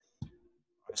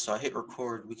So I hit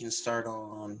record. We can start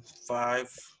on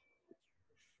 5.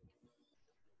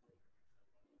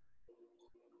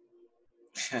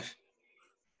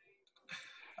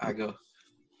 I go. All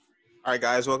right,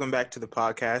 guys, welcome back to the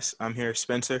podcast. I'm here,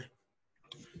 Spencer.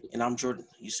 And I'm Jordan.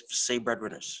 You say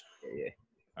breadwinners. Yeah.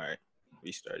 All right,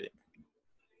 restart it.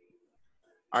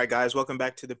 All right, guys, welcome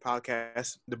back to the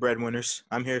podcast, The Breadwinners.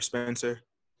 I'm here, Spencer.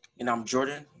 And I'm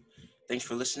Jordan. Thanks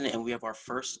for listening. And we have our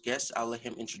first guest. I'll let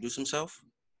him introduce himself.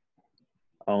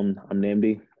 I'm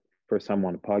Namdi. First time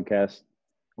on the podcast.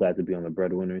 Glad to be on the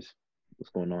Breadwinners. What's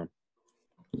going on?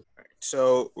 All right,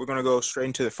 so we're going to go straight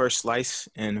into the first slice.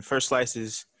 And the first slice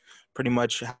is pretty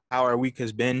much how our week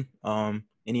has been.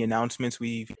 Any announcements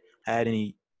we've had,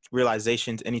 any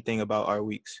realizations, anything about our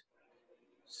weeks.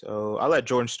 So I'll let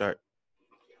Jordan start.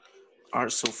 All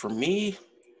right. So for me,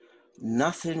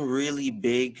 nothing really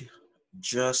big.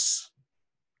 Just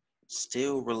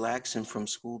still relaxing from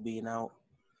school being out.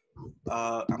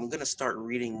 I'm going to start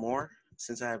reading more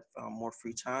since I have more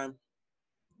free time.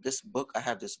 I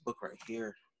have this book right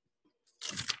here.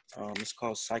 It's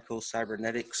called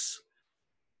Psycho-Cybernetics.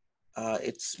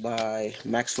 It's by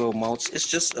Maxwell Maltz. It's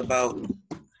just about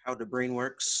how the brain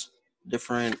works,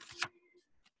 different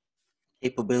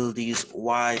capabilities,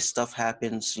 why stuff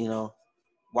happens,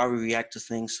 why we react to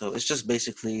things. So it's just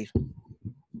basically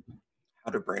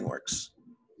how the brain works.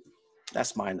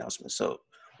 That's my announcement. So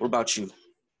what about you?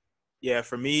 Yeah,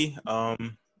 for me,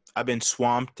 I've been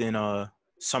swamped in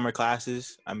summer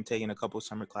classes. I'm taking a couple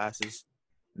summer classes,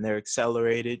 and they're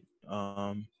accelerated.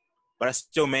 But I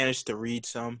still managed to read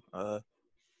some.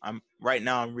 I'm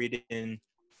reading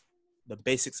the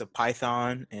basics of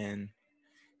Python and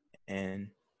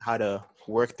how to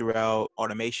work throughout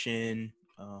automation,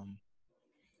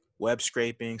 web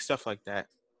scraping, stuff like that.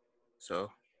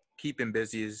 So keeping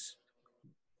busy is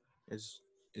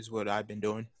is what I've been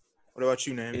doing. What about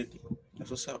you, Nam? That's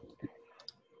what's up.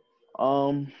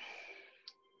 Um,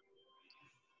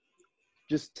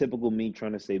 just typical me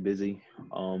trying to stay busy.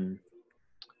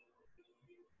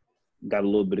 Got a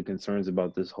little bit of concerns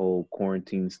about this whole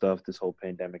quarantine stuff, this whole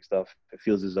pandemic stuff. It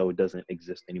feels as though it doesn't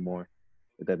exist anymore.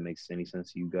 If that makes any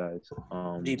sense to you guys.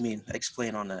 What do you mean?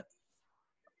 Explain on that.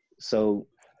 So,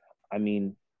 I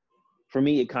mean, for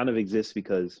me, it kind of exists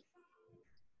because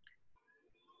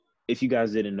if you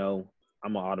guys didn't know,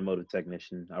 I'm an automotive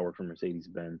technician. I work for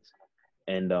Mercedes-Benz,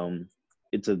 and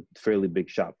it's a fairly big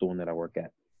shop, the one that I work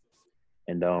at.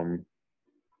 And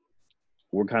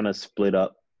we're kind of split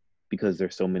up because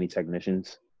there's so many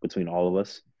technicians between all of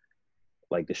us.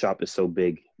 Like the shop is so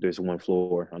big, there's one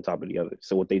floor on top of the other.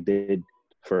 So what they did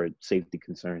for safety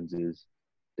concerns is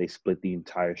they split the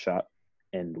entire shop,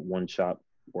 and one shop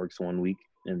works 1 week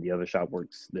and the other shop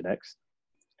works the next.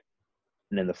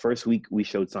 And then the first week we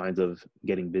showed signs of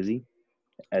getting busy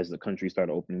as the country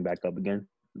started opening back up again.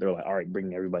 They're like, all right,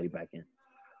 bring everybody back in.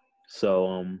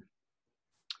 So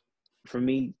for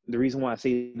me, the reason why I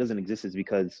say it doesn't exist is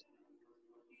because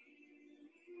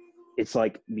it's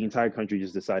like the entire country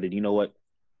just decided, you know what?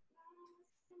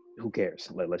 Who cares?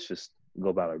 Let's just go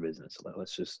about our business.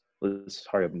 Let's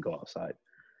hurry up and go outside.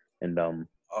 And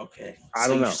Okay. I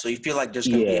don't know. So you feel like there's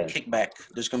going to be a kickback.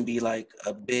 There's going to be like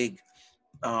a big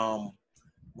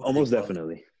almost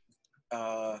definitely.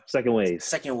 Second wave.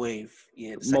 Second wave.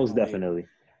 Yeah. Most definitely.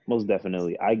 Most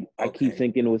definitely. I keep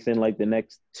thinking within like the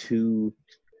next 2-3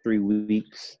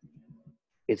 weeks,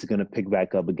 it's going to pick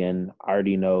back up again. I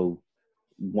already know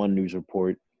one news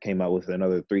report came out with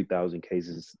another 3,000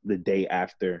 cases the day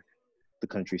after the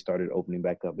country started opening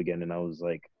back up again. And I was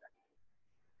like,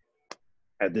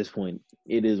 at this point,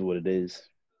 it is what it is.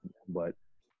 But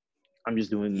I'm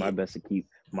just doing my best to keep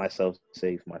myself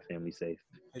safe, my family safe.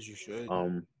 As you should.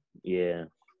 Yeah.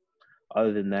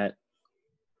 Other than that,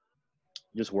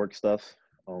 just work stuff.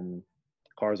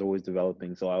 Cars are always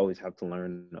developing, so I always have to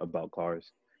learn about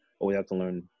cars. Always have to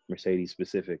learn Mercedes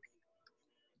specific.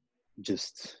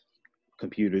 Just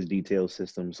computers, detail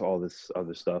systems, all this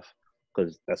other stuff,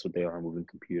 because that's what they are, moving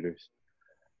computers.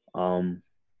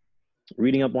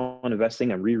 Reading up on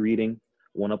investing. I'm rereading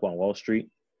One Up on Wall Street.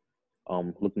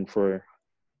 Looking for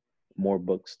more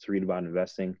books to read about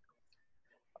investing.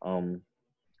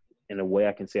 In a way,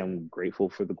 I can say I'm grateful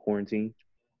for the quarantine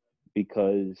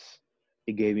because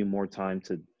it gave me more time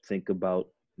to think about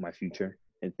my future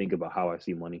and think about how I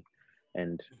see money,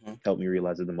 and help me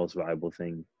realize that the most valuable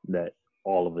thing that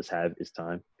all of us have is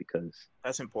time. Because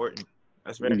that's important.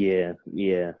 That's very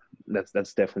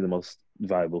That's definitely the most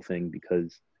valuable thing.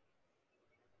 Because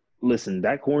listen,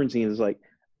 that quarantine is like,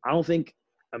 I don't think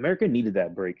America needed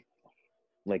that break.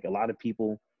 Like, a lot of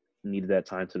people needed that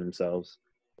time to themselves.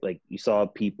 Like, you saw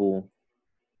people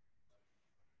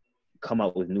come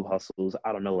out with new hustles.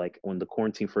 I don't know, like when the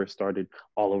quarantine first started,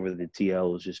 all over the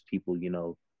TL was just people,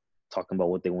 talking about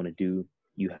what they want to do.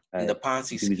 You The had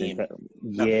Ponzi dudes scheme. No,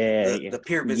 yeah, the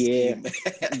pyramid yeah, scheme.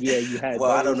 yeah. You had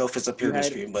Well, I don't know those. if it's a You pyramid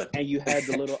had scheme, but and you had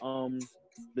the little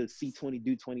the C20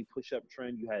 do 20 push up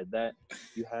trend. You had that.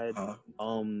 You had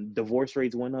uh, divorce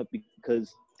rates went up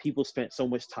because people spent so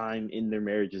much time in their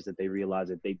marriages that they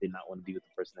realized that they did not want to be with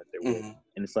the person that they're with. mhm,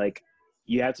 And it's like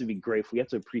you have to be grateful. You have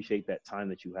to appreciate that time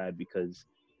that you had, because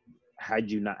had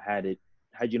you not had it,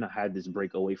 had you not had this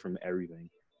break away from everything,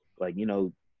 like,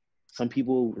 some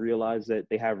people realize that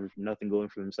they have nothing going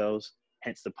for themselves,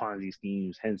 hence the Ponzi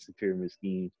schemes, hence the pyramid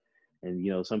schemes.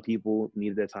 And, some people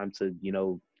needed that time to,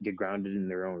 get grounded in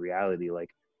their own reality. Like,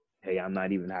 hey, I'm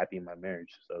not even happy in my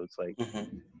marriage. So it's like,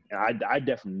 mhm. and I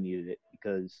definitely needed it,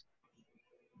 because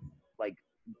like,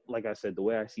 like I said, the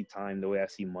way I see time, the way I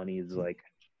see money is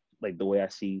like the way I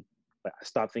see, like, I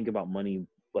stop thinking about money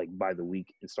like by the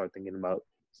week and start thinking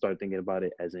about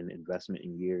it as an investment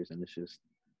in years. And it's just,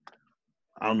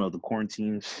 I don't know, the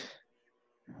quarantines.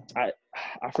 I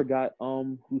I forgot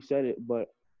who said it, but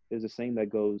there's a saying that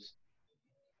goes,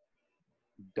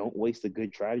 "Don't waste a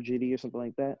good tragedy," or something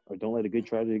like that, or "Don't let a good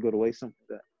tragedy go to waste," something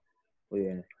like that. Well,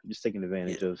 yeah, just taking Yeah,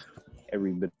 advantage of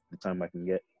every bit of time I can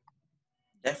get.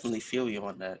 definitely feel you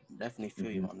on that. Definitely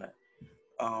feel you Hmm. on that.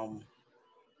 Um,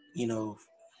 you know,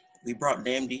 we brought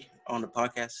Damdy on the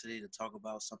podcast today to talk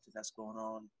about something that's going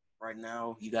on right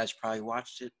now. You guys probably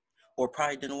watched it or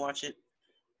probably didn't watch it,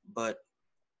 but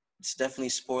it's definitely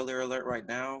spoiler alert right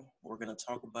now. We're gonna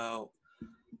talk about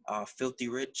Filthy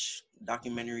Rich,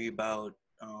 documentary about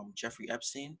Jeffrey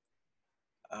Epstein.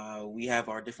 We have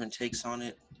our different takes on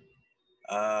it.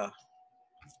 Uh,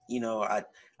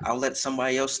 I'll let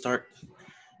somebody else start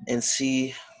and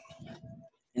see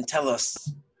and tell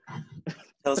us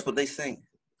what they think.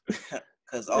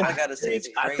 Because all I gotta say, it's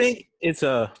I think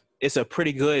crazy. it's a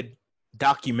pretty good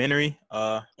documentary.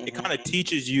 It Hmm. kind of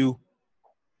teaches you.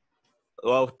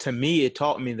 Well, to me, it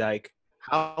taught me like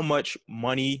how much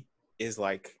money is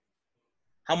like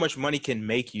how much money can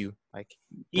make you. Like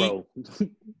he Bro,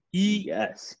 he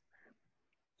yes.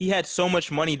 he had so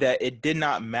much money that it did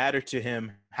not matter to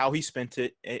him how he spent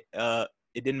it. It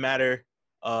didn't matter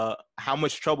how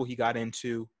much trouble he got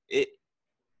into. It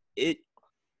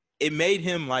it made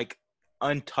him like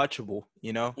untouchable,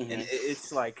 and Hmm.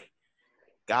 it's like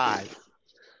God.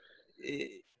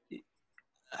 It, it,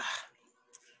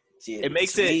 Yeah, it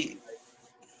makes to it me,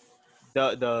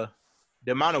 the the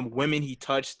the amount of women he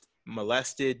touched,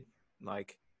 molested,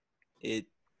 like it.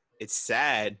 It's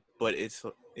sad, but it's.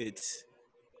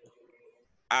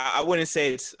 I wouldn't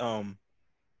say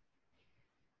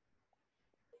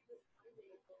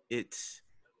it's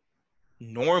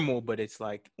normal, but it's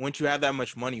like once you have that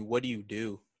much money, what do you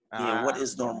do? yeah, I what don't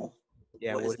is know. normal?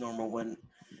 Yeah, What what? is normal when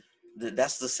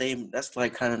that's the same? That's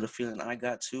like kind of the feeling I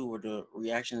got too, where the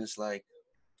reaction is like,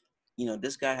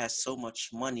 this guy has so much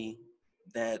money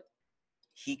that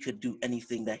he could do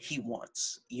anything that he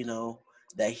wants,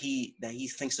 that he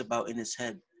thinks about in his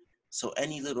head. So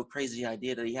any little crazy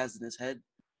idea that he has in his head,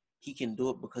 he can do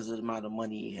it because of the amount of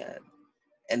money he had.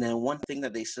 And then one thing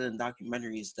that they said in the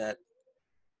documentary is that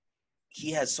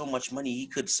he had so much money he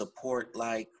could support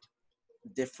like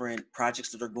different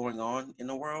projects that are going on in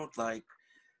the world, like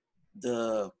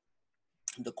the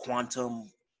the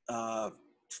quantum uh,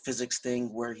 physics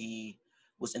thing where he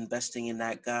was investing in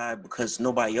that guy because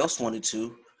nobody else wanted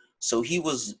to. So he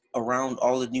was around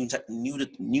all the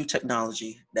new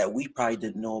technology that we probably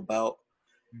didn't know about,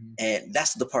 Mhm. and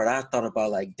that's the part I thought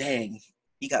about. Like, dang,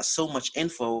 he got so much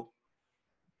info.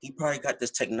 He probably got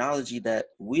this technology that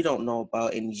we don't know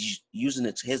about, and he's using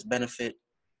it to his benefit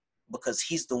because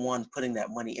he's the one putting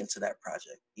that money into that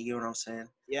project. You get what I'm saying?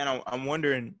 Yeah, and I'm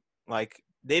wondering, like,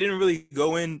 they didn't really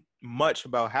go in much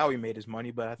about how he made his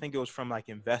money, but I think it was from like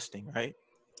investing, right?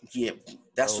 Yeah,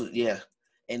 that's So what. Yeah,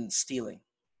 and stealing,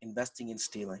 investing in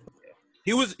stealing.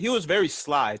 he was very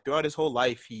sly throughout his whole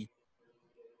life. He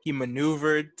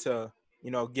maneuvered to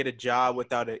get a job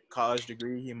without a college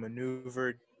degree. He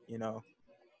maneuvered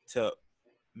to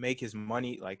make his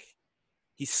money. Like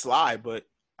he's sly, but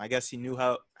I guess he knew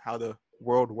how the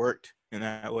world worked in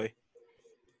that way.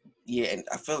 Yeah, and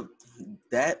I felt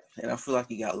that, and I feel like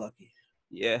he got lucky.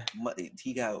 Yeah.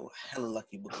 He got hella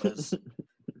lucky because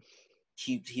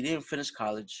he didn't finish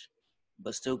college,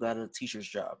 but still got a teacher's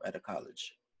job at a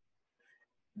college.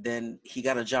 Then he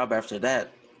got a job after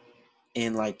that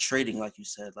in like trading, like you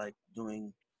said, like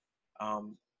doing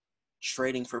um,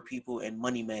 trading for people and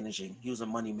money managing. He was a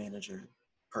money manager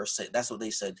per se. That's what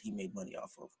they said he made money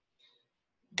off of.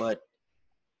 But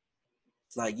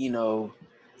like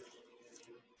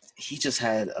he just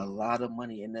had a lot of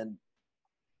money, and then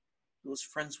he was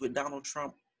friends with Donald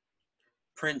Trump.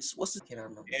 Prince, what's his? Can't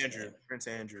remember his Andrew, name. Prince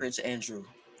Andrew. Prince Andrew,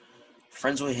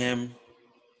 friends with him,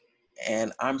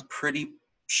 and I'm pretty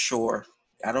sure.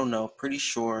 I don't know. Pretty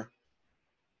sure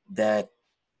that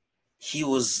he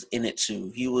was in it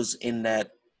too. He was in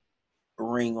that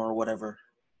ring or whatever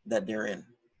that they're in.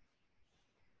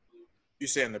 You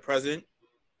saying the president?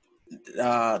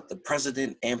 The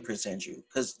president and Prince Andrew,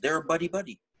 because they're buddy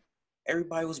buddy.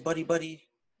 Everybody was buddy buddy.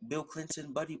 Bill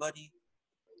Clinton buddy buddy.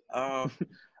 Uh,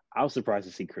 I was surprised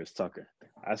to see Chris Tucker.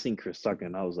 I seen Chris Tucker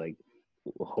and I was like,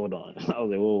 hold on. I was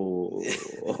like, whoa.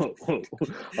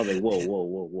 I was like,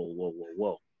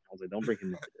 whoa. I was like, don't bring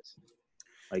him into this.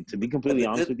 Like, to be completely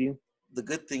honest with you. The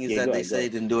good thing is Yeah, that go they ahead, say they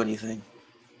didn't do anything.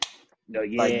 No,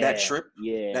 yeah, Like that trip,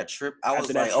 I After was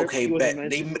that like, trip, okay, he wasn't bet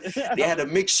mentioned. they had to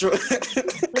make sure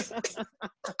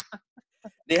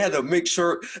they had to make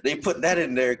sure they put that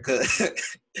in there because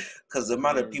the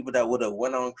amount of people that would have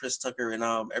went on Chris Tucker and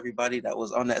everybody that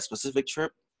was on that specific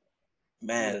trip, I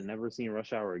would have man. never seen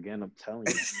Rush Hour again. I'm telling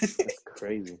you, that's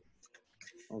crazy.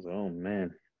 I was like, oh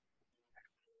man.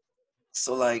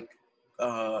 So like,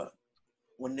 when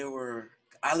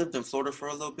I lived in Florida for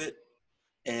a little bit,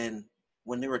 and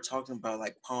when they were talking about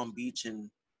like Palm Beach and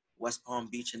West Palm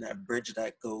Beach and that bridge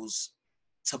that goes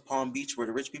to Palm Beach where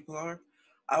the rich people are,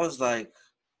 I was like,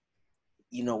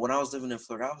 when I was living in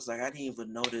Florida, I was like, I didn't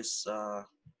even notice that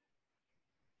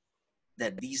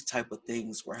these type of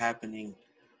things were happening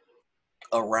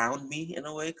around me in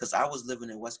a way, because I was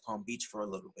living in West Palm Beach for a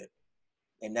little bit,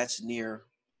 and that's near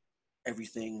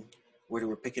everything where they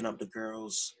were picking up the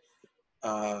girls.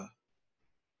 I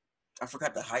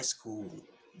forgot the high school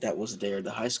that was there,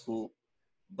 the high school,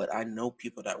 but I know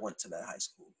people that went to that high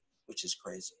school, which is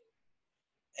crazy.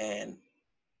 And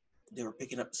they were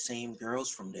picking up the same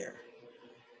girls from there.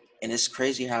 And it's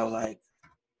crazy how like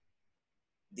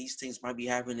these things might be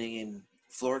happening in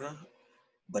Florida,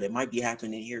 but it might be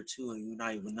happening here too, and you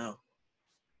not even know.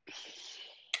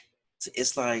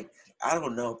 It's like, I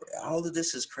don't know. All of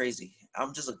this is crazy.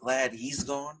 I'm just glad he's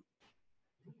gone.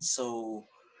 So,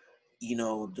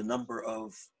 the number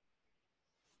of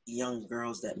young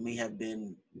girls that may have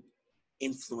been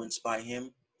influenced by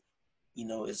him,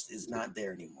 is not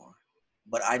there anymore.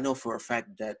 But I know for a fact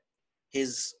that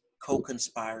his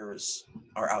co-conspirators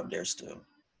are out there still.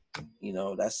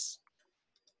 That's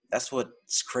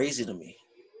what's crazy to me.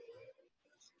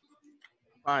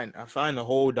 I find the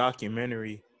whole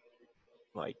documentary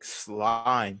like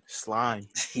slime.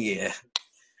 Yeah.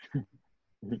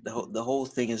 The whole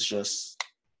thing is just,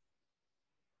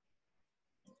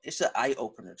 it's an eye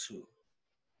opener too.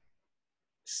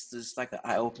 It's just like an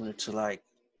eye opener to like,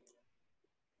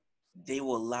 they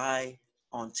will lie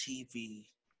on TV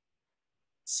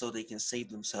so they can save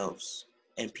themselves,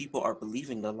 and people are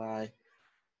believing the lie.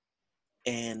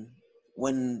 And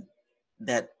when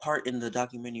that part in the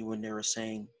documentary when they were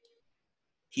saying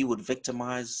he would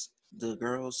victimize the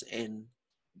girls and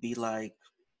be like,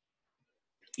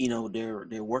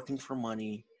 they're working for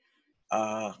money.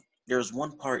 There's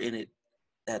one part in it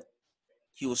that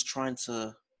he was trying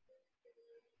to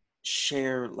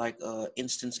share like a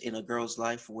instance in a girl's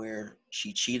life where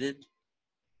she cheated,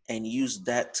 and used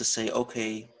that to say,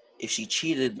 okay, if she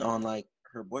cheated on like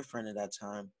her boyfriend at that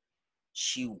time,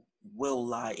 she will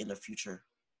lie in the future,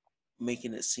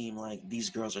 making it seem like these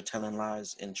girls are telling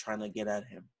lies and trying to get at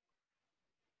him.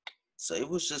 So it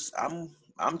was just, I'm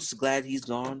just glad he's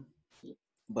gone.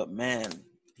 But man,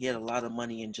 he had a lot of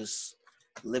money and just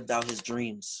lived out his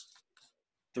dreams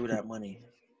through that money.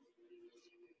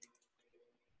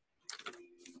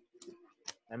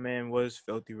 That man was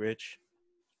filthy rich.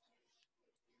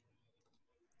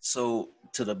 So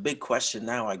to the big question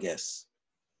now, I guess,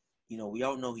 we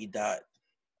all know he died,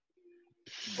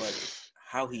 but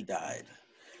how he died,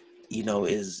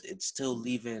 is it's still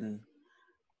leaving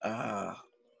uh,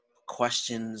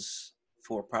 questions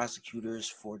for prosecutors,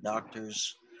 for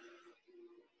doctors.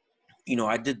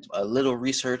 I did a little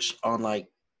research on like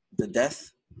the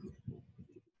death.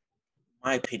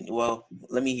 My opinion. Well,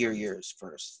 let me hear yours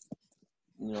first.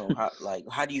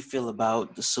 How do you feel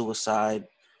about the suicide,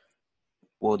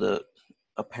 or the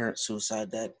apparent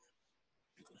suicide that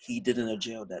he did in a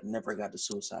jail that never got to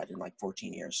suicide in like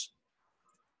 14 years?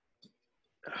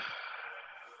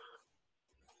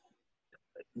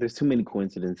 There's too many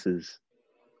coincidences,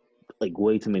 like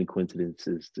way too many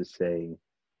coincidences to say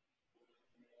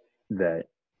that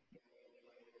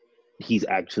he's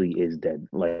actually is dead.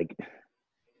 Like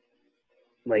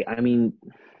I mean,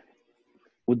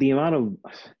 with the amount of,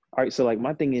 all right. So like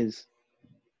my thing is,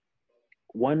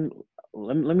 one,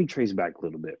 let me trace back a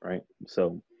little bit, right?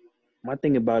 So my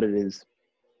thing about it is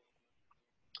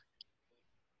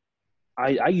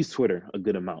I use Twitter a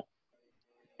good amount,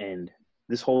 and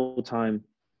this whole time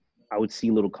I would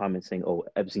see little comments saying, "Oh,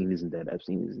 Epstein isn't dead.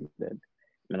 Epstein isn't dead,"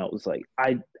 and I was like,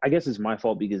 I guess it's my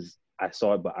fault because I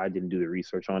saw it, but I didn't do the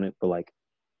research on it. But like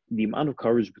the amount of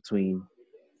coverage between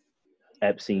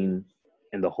Epstein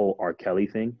and the whole R. Kelly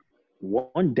thing,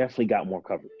 one definitely got more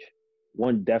coverage.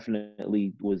 One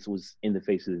definitely was in the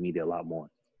face of the media a lot more.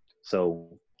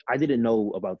 So I didn't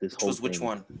know about this Which whole was which thing.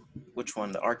 one? Which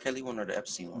one? The R. Kelly one or the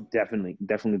Epstein one? Definitely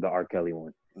the R. Kelly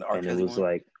one. The R. And it Kelly was one.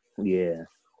 like, yeah.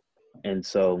 And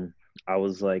so I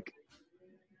was like,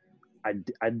 I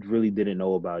really didn't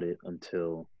know about it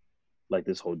until like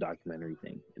this whole documentary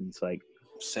thing. And it's like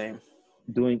Same.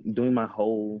 doing my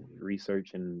whole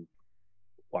research and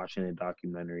watching a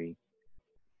documentary,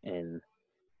 and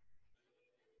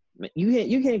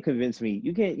you can't convince me.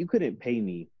 You couldn't pay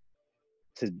me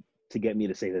to get me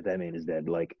to say that man is dead.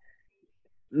 Like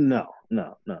no,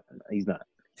 he's not.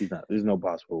 He's not. There's no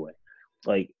possible way.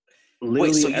 Like Wait, so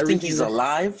literally you think everything he's that.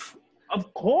 alive?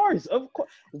 Of course. You,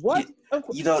 What? Of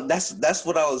course. you know, that's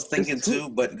what I was There's thinking too too.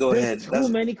 But go there's ahead. too That's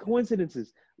many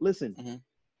coincidences. Listen, mhm.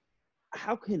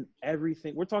 how can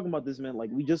everything we're talking about this man, like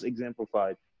we just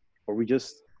exemplified, or we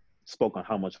just spoke on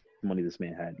how much money this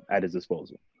man had at his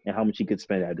disposal and how much he could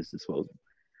spend at his disposal.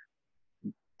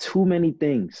 Too many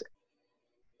things.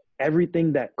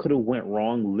 Everything that could have went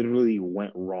wrong literally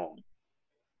went wrong.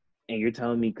 And you're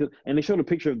telling me, and they showed a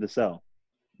picture of the cell.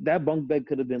 That bunk bed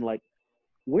could have been like,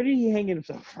 where did he hang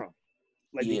himself from?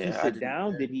 Like, did he Yeah, I sit didn't.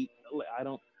 down? Did he? I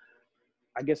don't.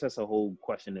 I guess that's a whole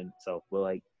question in itself. But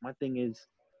like, my thing is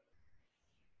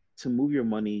to move your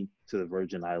money to the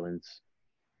Virgin Islands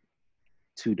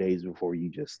 2 days before you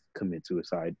just commit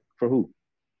suicide. For who?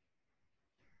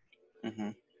 Hmm.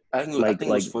 I Like, think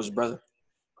it was for his brother.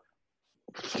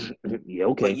 yeah,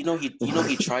 But okay.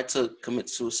 he tried to commit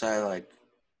suicide like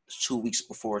 2 weeks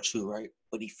before too, right?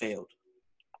 But he failed.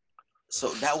 So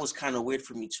that was kind of weird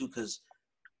for me too, because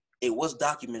it was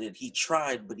documented. He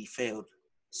tried, but he failed.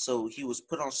 So he was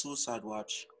put on suicide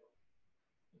watch,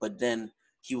 but then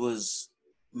he was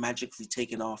magically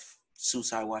taken off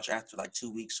suicide watch after like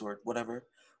 2 weeks or whatever,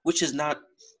 which is not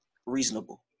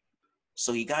reasonable.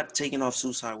 So he got taken off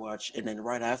suicide watch, and then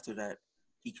right after that,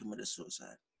 he committed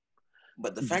suicide.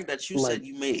 But the fact that you Like, said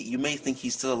you may think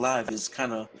he's still alive is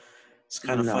kind of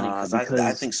funny nah, because I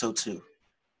because think so too.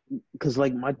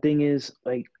 like my thing is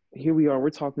like here we are. We're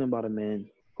talking about a man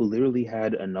who literally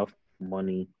had enough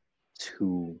money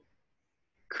to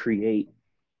create.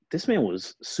 This man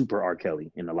was super R.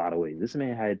 Kelly in a lot of ways. This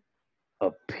man had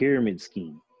a pyramid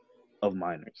scheme of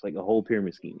minors, like a whole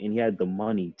pyramid scheme, and he had the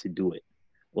money to do it.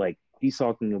 Like he's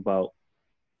talking about,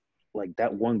 like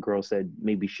that one girl said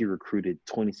maybe she recruited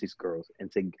 26 girls,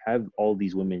 and to have all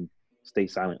these women stay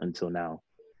silent until now,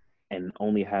 and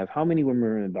only have how many women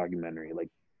are in the documentary? Like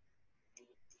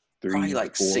Probably three,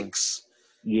 like four? six.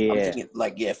 I'm Yeah, thinking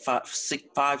like yeah, five,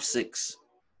 six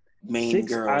main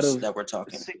six out girls of that we're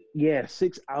talking. six. Yeah,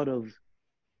 six out of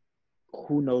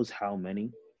who knows how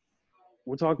many.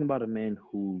 We're talking about a man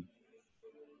who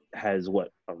has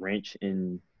what, a ranch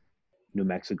in New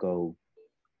Mexico,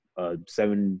 a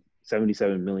 $77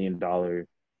 million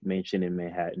mansion in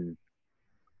Manhattan,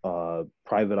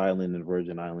 private island in the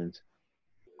Virgin Islands.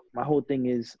 My whole thing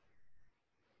is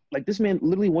like this man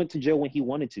literally went to jail when he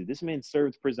wanted to. This man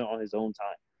served prison on his own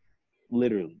time,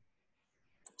 literally.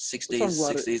 Six We're talking days,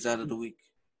 about six it. days out of the week,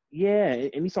 Yeah,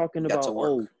 and he's talking got to about,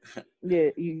 work. oh, yeah,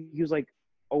 he was like,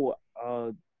 oh,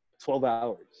 12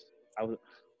 hours. I was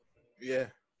Yeah.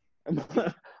 I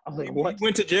was like, He what?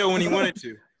 went to jail when he wanted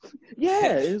to.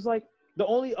 Yeah, it's like the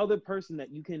only other person that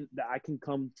I can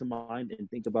come to mind and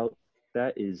think about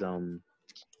that is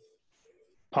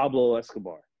Pablo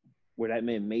Escobar, where that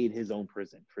man made his own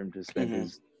prison for him to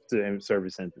spend Hmm. serve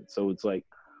his sentence. So it's like,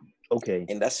 okay,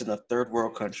 And that's in a third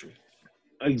world country.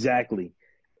 exactly.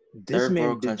 This Third man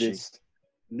world did country. this.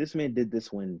 This man did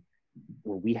this when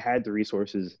we had the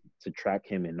resources to track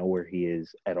him and know where he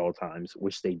is at all times,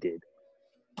 which they did.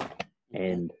 Hmm.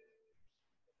 And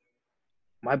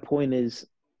my point is,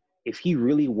 if he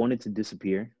really wanted to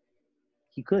disappear,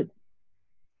 he could.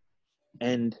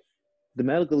 And the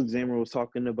medical examiner was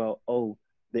talking about, oh,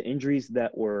 the injuries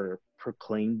that were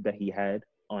proclaimed that he had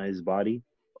on his body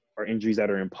are injuries that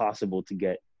are impossible to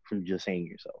get from just hanging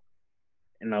yourself.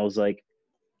 And I was like,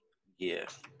 Yeah.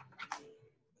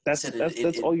 He that's said that's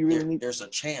that's all you really need. there's a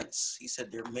chance. He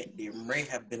said there may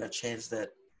have been a chance that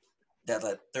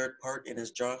third part in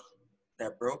his jaw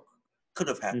that broke could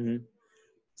have happened. Mm-hmm.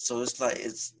 So it's like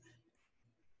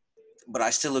but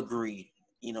I still agree.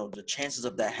 The chances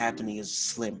of that happening is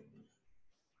slim.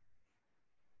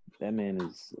 That man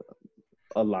is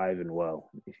alive and well,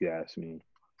 if you ask me.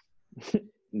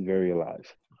 Very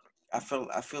alive. I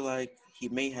feel like he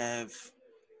may have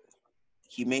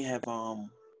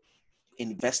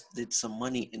invested some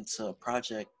money into a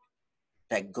project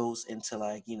that goes into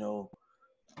like,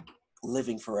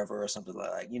 living forever or something like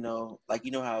that. Like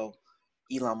how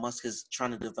Elon Musk is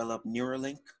trying to develop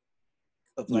Neuralink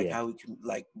of like Yeah. how we can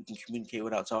communicate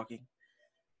without talking.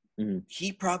 Hmm.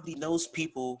 He probably knows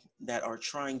people that are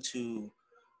trying to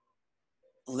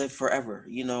live forever,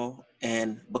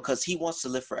 and because he wants to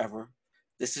live forever,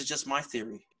 this is just my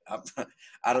theory.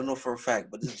 I don't know for a fact,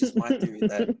 but this is just my theory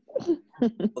that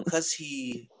because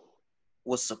he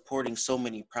was supporting so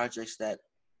many projects that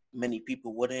many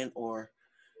people wouldn't or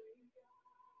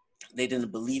they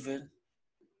didn't believe in,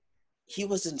 he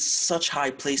was in such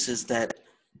high places that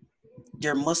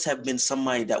there must have been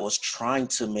somebody that was trying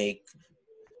to make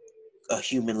a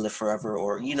human live forever,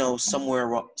 or somewhere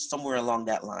along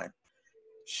that line.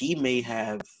 He may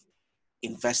have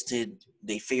invested,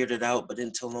 they figured it out, but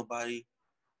didn't tell nobody.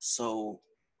 So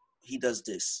he does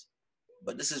this.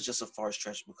 But this is just a far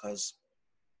stretch because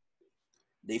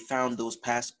they found those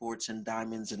passports and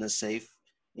diamonds in a safe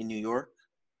in New York.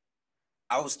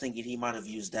 I was thinking he might have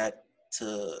used that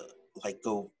to like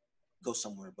go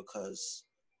somewhere because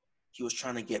he was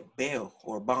trying to get bail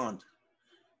or bond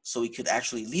so he could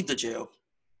actually leave the jail.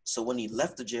 So when he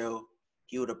left the jail,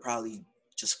 he would have probably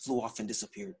just flew off and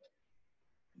disappeared.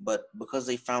 But because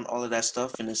they found all of that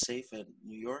stuff in his safe in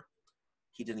New York,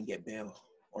 he didn't get bail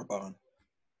or bond.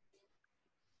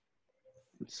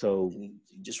 So, And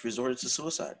he just resorted to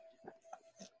suicide,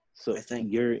 so I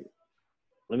think. you're.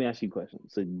 Let me ask you a question.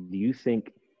 So, do you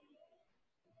think?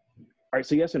 All right.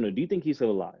 So, yes or no? Do you think he's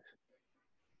still alive?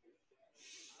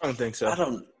 I don't think I so.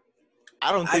 don't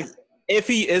I don't I think if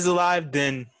he is alive,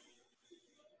 then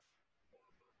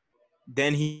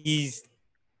he's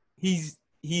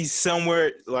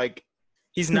somewhere like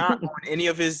he's not on any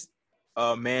of his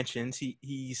mansions.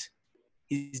 He's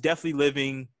definitely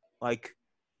living like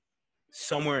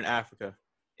somewhere in Africa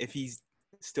if he's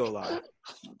still alive.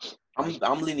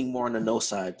 I'm leaning more on the no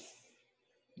side.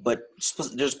 But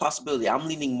there's possibility. I'm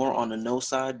leaning more on the no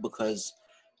side because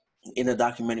in the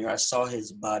documentary I saw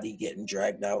his body getting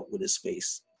dragged out with his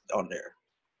face on there.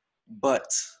 But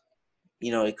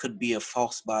it could be a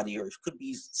false body or it could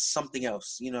be something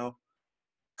else.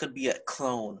 Could be a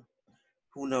clone.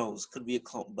 Who knows? Could be a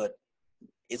clone, but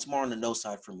it's more on the no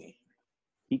side for me.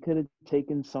 He could have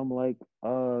taken some like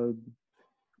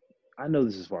I know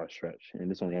this is far stretch and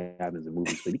this only happens in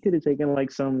movies, but he could have taken like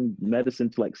some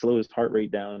medicine to like slow his heart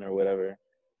rate down or whatever.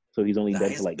 So he's only Nah,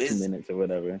 dead for like 2 minutes or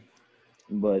whatever.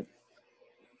 But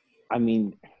I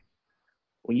mean,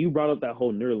 when you brought up that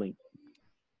whole Neuralink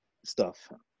stuff,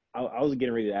 I was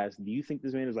getting ready to ask, do you think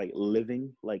this man is like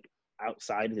living like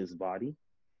outside his body?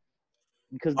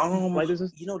 Because like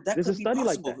that there's a could be study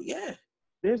like possible. that. Yeah.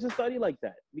 There's a study like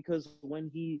that because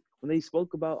when they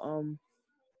spoke about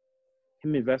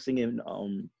him investing in a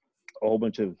whole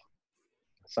bunch of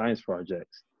science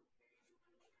projects,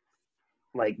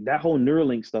 like that whole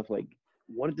Neuralink stuff, like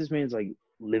what if this man's like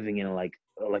living in like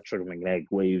electromagnetic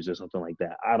waves or something like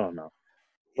that? I don't know,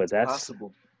 but It's that's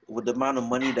possible. With the amount of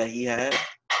money that he had,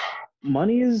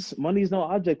 money's no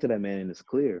object to that man, and it's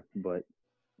clear. But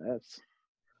that's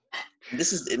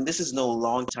this is no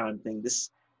long time thing.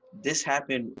 This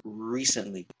happened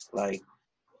recently, like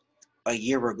a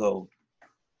year ago.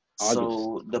 August.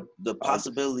 So the August.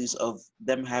 possibilities of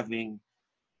them having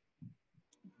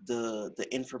the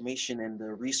information and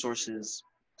the resources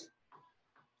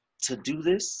to do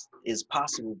this is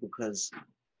possible because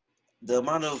the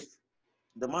amount of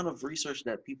the amount of research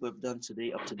that people have done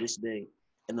today up to this day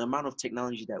and the amount of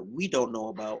technology that we don't know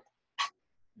about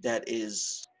that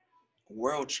is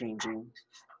world changing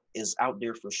is out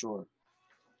there for sure.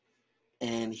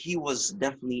 And he was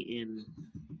definitely in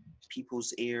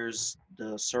people's ears,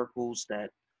 the circles that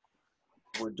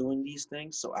were doing these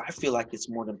things. So I feel like it's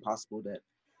more than possible that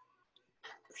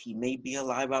he may be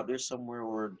alive out there somewhere,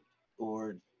 or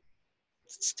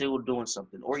still doing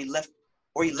something, or he left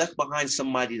behind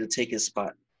somebody to take his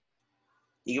spot.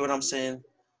 You get what I'm saying?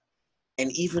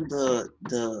 And even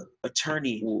the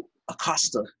attorney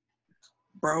Acosta,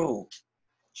 bro,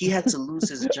 he had to lose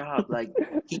his job. Like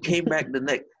he came back the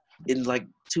next in like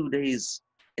 2 days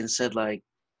and said like,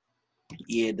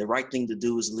 yeah, the right thing to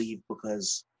do is leave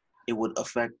because it would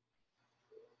affect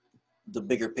the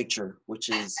bigger picture, which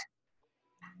is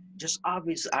just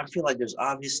obvious. I feel like there's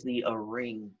obviously a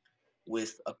ring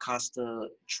with Acosta,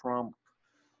 Trump,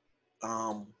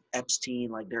 Epstein.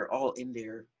 Like they're all in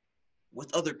there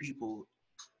with other people,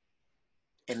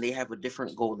 and they have a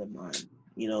different goal than mine.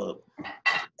 you know,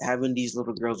 having these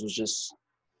little girls was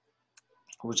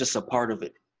just a part of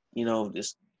it. You know,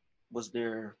 this was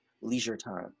their leisure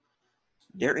time.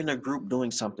 They're in a group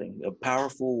doing something, a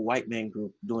powerful white man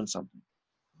group doing something.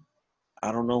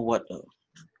 I don't know what though,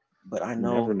 but I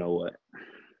Never know know what.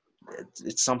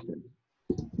 it's something.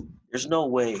 There's no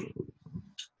way.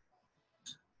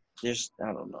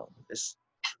 I don't know. I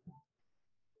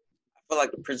feel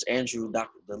like the Prince Andrew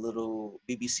the little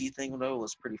BBC thing though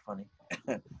was pretty funny.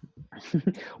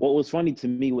 What was funny to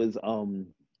me was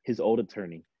his old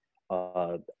attorney.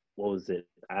 What was it?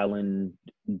 Alan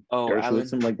Oh, Dershowitz, Alan.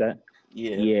 something like that.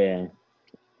 Yeah. Yeah.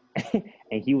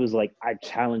 And he was like, I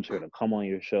challenge her to come on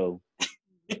your show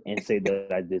and say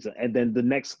that I did. And then the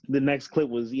next clip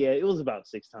was, yeah, it was about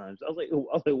 6 times. I was like,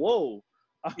 whoa.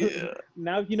 Yeah.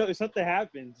 Now if something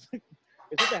happens,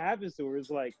 if something happens to her, it's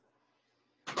like,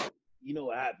 you know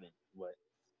what happened. But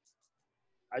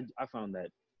I found that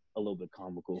a little bit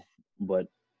comical. But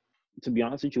to be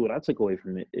honest with you, what I took away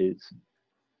from it is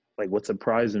like what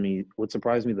surprised me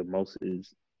the most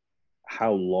is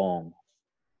how long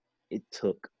it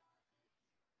took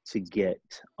to get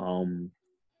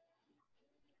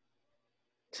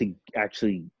to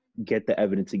actually get the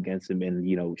evidence against him and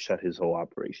shut his whole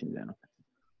operation down.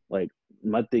 Like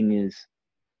my thing is,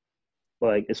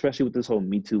 like, especially with this whole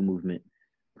Me Too movement,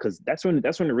 because that's when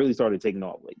it really started taking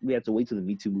off. Like we had to wait till the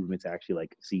Me Too movement to actually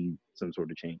like see some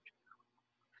sort of change.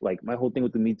 Like my whole thing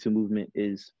with the Me Too movement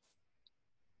is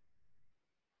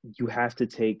you have to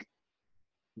take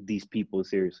these people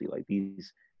seriously. Like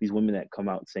these women that come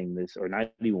out saying this, or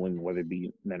not even women, whether it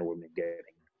be men or women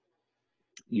getting,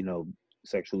 you know,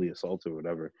 sexually assaulted or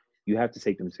whatever, you have to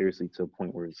take them seriously to a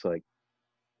point where it's like,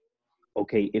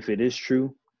 okay, if it is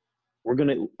true, we're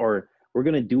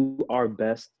gonna do our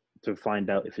best to find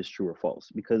out if it's true or false.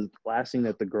 Because the last thing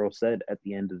that the girl said at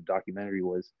the end of the documentary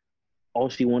was all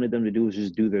she wanted them to do was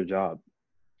just do their job.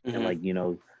 And Mm-hmm.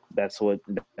 like, that's what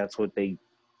they,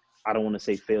 I don't want to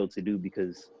say failed to do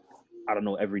because I don't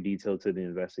know every detail to the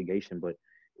investigation, but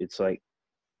it's like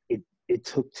it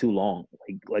took too long.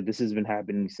 Like this has been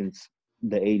happening since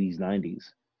the 80s, 90s.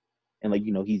 And like,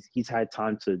 he's had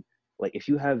time to, like, if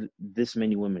you have this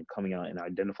many women coming out and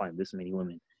identifying this many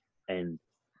women and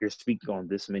you're speaking on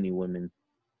this many women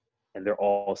and they're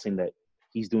all saying that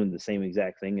he's doing the same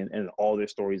exact thing, and all their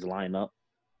stories line up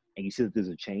and you see that there's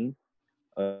a chain,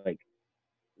 like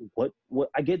what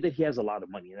I get that he has a lot of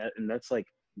money, and that's like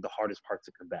the hardest part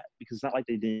to combat, because it's not like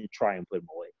they didn't try and put him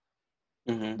away,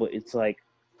 Mm-hmm. but it's like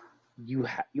you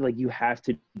have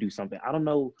to do something. I don't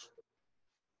know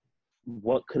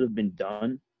what could have been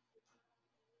done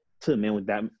to a man with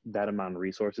that amount of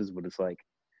resources, but it's like,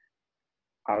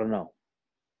 I don't know.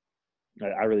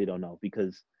 I really don't know,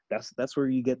 because that's where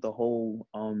you get the whole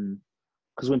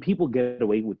because when people get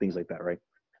away with things like that, right?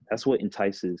 That's what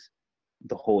entices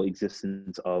the whole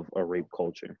existence of a rape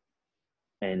culture.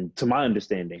 And to my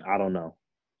understanding, I don't know.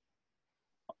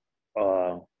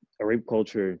 A rape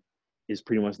culture is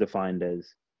pretty much defined as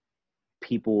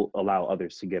people allow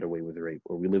others to get away with rape,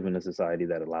 or we live in a society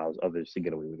that allows others to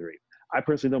get away with rape. I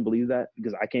personally don't believe that,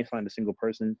 because I can't find a single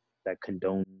person that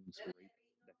condones rape,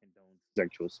 that condones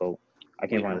sexual assault. I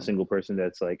can't find Yeah. a single person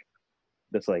that's like,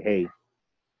 hey,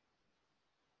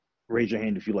 raise your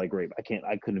hand if you like rape.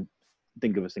 I couldn't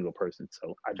think of a single person.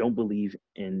 So I don't believe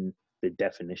in the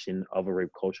definition of a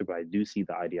rape culture, but I do see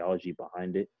the ideology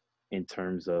behind it, in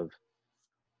terms of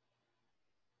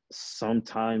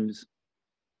sometimes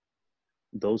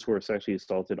those who are sexually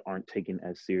assaulted aren't taken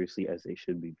as seriously as they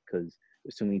should be, because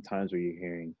there's too many times where you're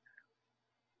hearing,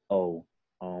 oh,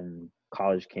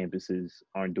 college campuses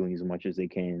aren't doing as much as they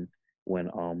can when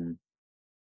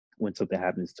something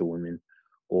happens to women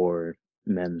or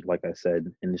men, like I said.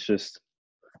 And it's just,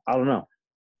 I don't know.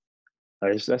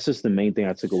 That's just the main thing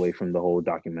I took away from the whole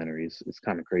documentary. It's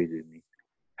kind of crazy to me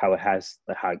how it has,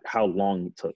 how long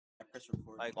it took. I press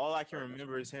record. Like all I can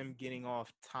remember is him getting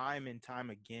off time and time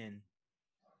again,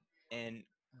 and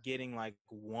getting like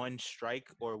one strike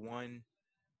or one.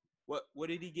 What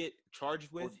did he get charged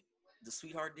Well, with? the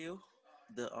sweetheart deal,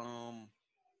 the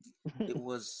it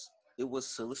was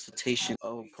solicitation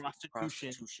of Prostitution.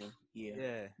 prostitution. Yeah,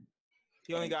 Yeah,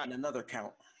 he only got. and another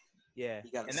count. Yeah, He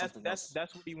got and that's something that's else.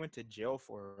 that's what he went to jail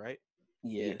for, right?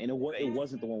 Yeah, Yeah, and For it 18.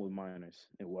 wasn't the one with minors.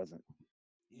 It wasn't.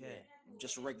 yeah.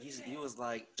 Just he was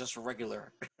like just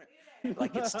regular,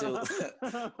 like it's still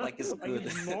like it's Like good.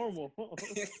 it's normal.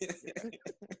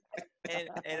 And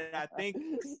I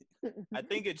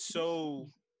think it's so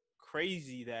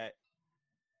crazy that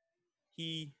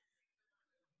he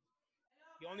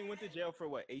he only went to jail for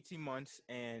what, 18 months,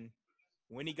 and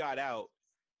when he got out,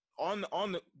 on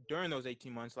the during those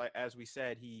 18 months, like as we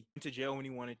said, he went to jail when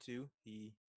he wanted to.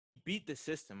 He beat the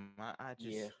system. I Yeah,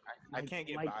 just I can't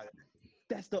get by that.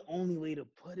 that's the only way to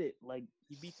put it. Like,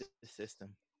 He beat the system.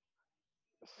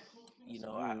 you that's the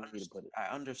know, only way to put it.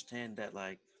 I understand that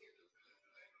like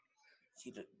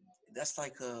he d- that's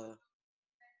like a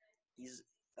he's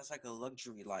that's like a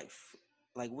luxury life.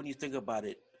 Like when you think about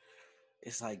it,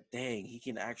 it's like dang, he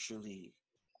can actually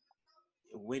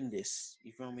win this.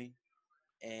 You feel me?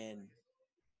 And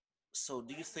so,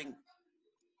 do you think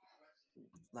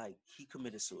like he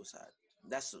committed suicide?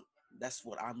 That's that's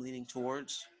what I'm leaning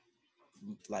towards.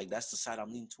 Like that's the side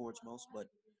I'm leaning towards most. But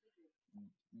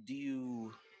do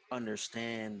you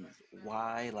understand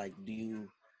why? Like,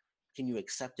 can you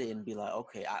accept it and be like,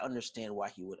 okay, I understand why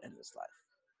he would end his life?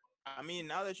 I mean,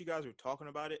 now that you guys are talking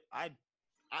about it, I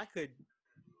could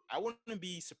I wouldn't be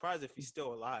surprised if he's still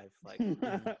alive. Like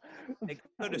they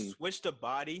could have Telling you. switched a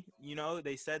body. You know,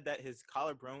 they said that his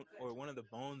collarbone or one of the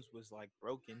bones was like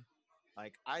broken.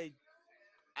 Like I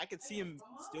could see him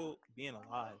still being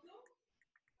alive.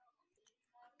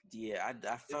 Yeah, It's I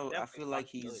definitely feel a like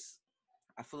possibility.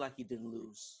 I feel like he didn't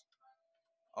lose.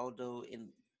 Although in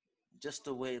just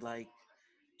the way like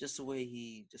just the way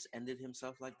he just ended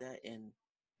himself like that and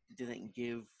didn't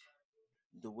give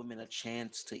the women a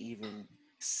chance to even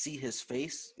see his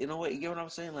face. You know what? You get what I'm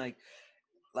saying? Like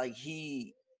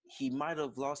he might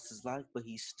have lost his life, but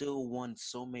he still won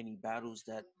so many battles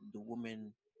that the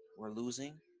women were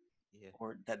losing Yeah.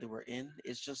 or that they were in.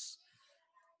 It's just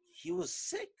he was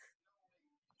sick.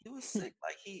 He was sick.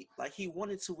 Like he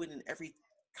wanted to win in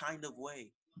kind of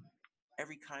way,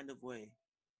 every kind of way.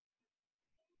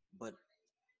 But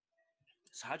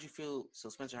so how'd you feel? So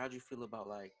Spencer, how'd you feel about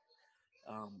like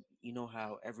you know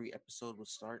how every episode would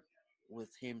start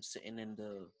with him sitting in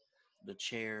the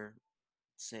chair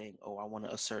saying, "Oh, I want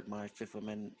to assert my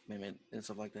Amendment and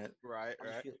stuff like that." Right,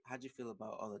 right. How'd you feel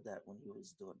about all of that when he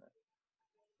was doing that?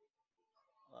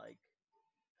 Like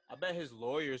I bet his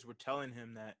lawyers were telling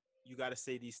him that you got to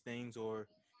say these things or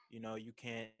you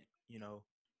can't, you know,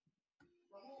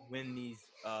 win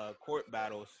these court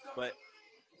battles. But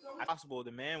possible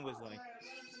the man was like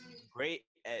great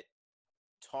at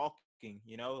talking,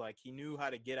 like he knew how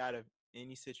to get out of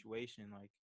any situation. Like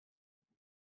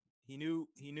he knew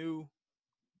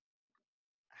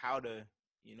how to,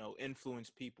 influence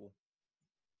people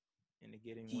into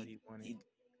getting what He he wanted. he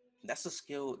that's a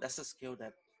skill. That's a skill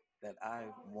that I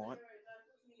want,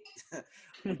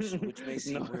 which may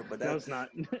seem No, weird, but no, that it's not.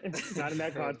 Not in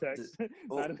that the, context.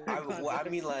 oh, Not in that I context.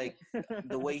 mean like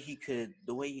the way he could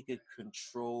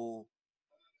control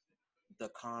the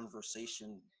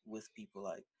conversation with people,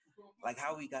 like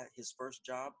how he got his first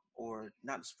job, or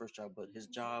not his first job, but his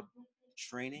job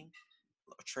training,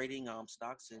 trading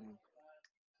stocks and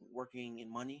working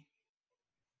in money.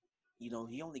 He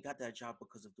only got that job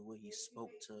because of the way he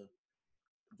spoke to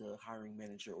the hiring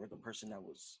manager or the person that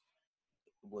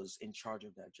was in charge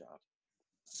of that job.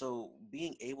 So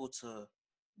being able to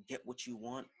get what you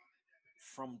want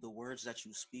from the words that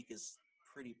you speak is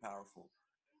pretty powerful.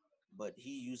 But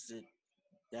he used it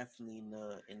definitely in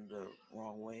the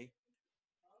wrong way.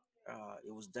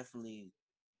 It was definitely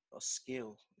a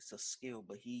skill. It's a skill,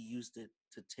 but he used it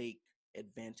to take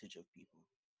advantage of people.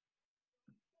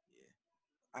 Yeah.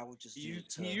 I would just He use used, it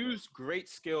he to used great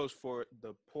skills for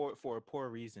a poor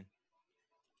reason.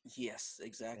 yes,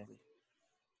 Yeah. exactly.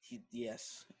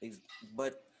 Yes,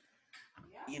 but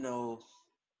you know,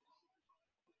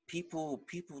 people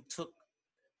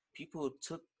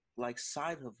took like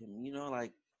side of him.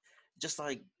 Like just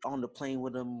like on the plane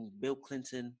with him, Bill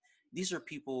Clinton. These are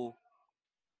people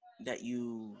that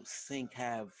you think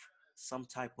have some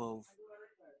type of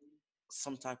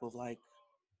some type of like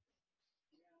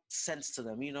sense to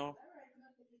them. Mhm.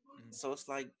 So it's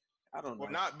like I don't Well, know.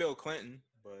 not Bill Clinton,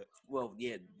 but Well,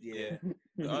 yeah, yeah. yeah,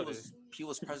 the other. He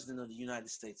was president of the United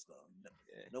States though.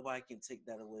 Yeah, Nobody can take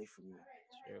that away from you.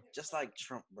 true. Just like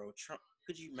Trump, bro. Trump.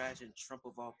 Could you imagine Trump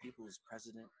of all people as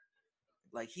president?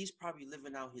 Like he's probably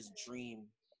living out his dream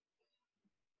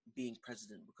being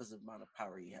president because of the amount of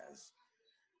power he has.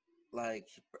 Like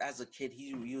as a kid,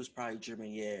 he was probably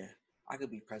dreaming, yeah, I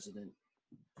could be president,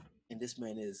 and this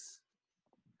man is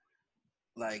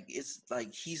like it's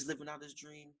like he's living out his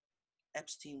dream.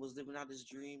 Epstein was living out his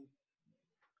dream.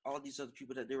 All these other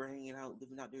people that they were hanging out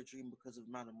living out their dream because of the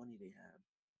amount of money they have.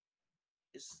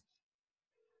 It's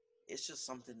it's just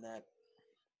something that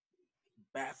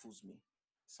baffles me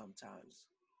sometimes.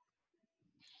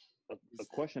 A Is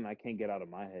that question I can't get out of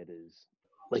my head is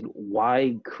like,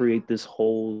 why create this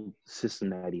whole system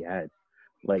that he had?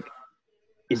 Like,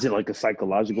 is it like a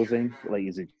psychological thing? Like,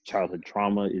 is it childhood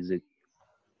trauma? Is it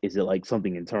Is it like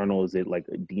something internal? Is it like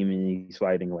a demon he's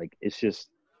fighting? Like it's just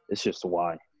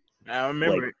why. I Like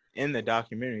remember in the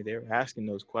documentary they were asking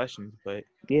those questions, but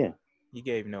yeah, he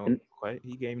gave no and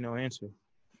answer.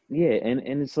 yeah, and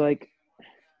it's like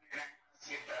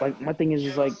my thing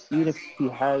is like even if he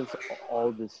has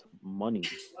all this money,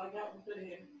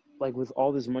 like with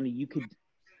all this money, you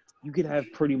could have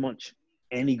pretty much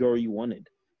any girl you wanted.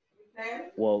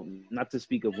 Well, not to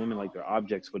speak of women like they're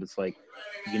objects, but it's like,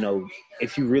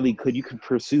 if you really could, you could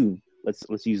pursue.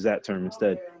 Let's use that term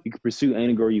instead. You could pursue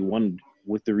any girl you wanted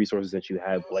with the resources that you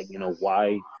have. Like,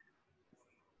 why?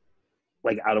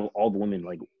 Like, out of all the women,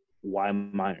 like, why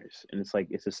minors? And it's like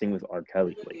it's the same with R.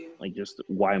 Kelly. Like just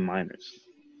why minors?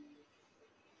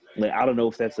 Like, I don't know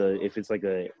if it's like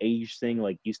a age thing.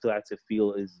 Like, you still have to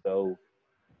feel as though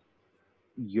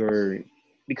you're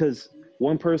because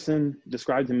one person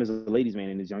described him as a ladies' man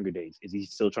in his younger days. Is he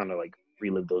still trying to like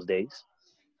relive those days?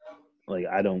 Like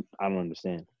I don't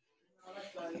understand.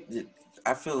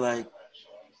 I feel like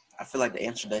the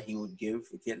answer that he would give,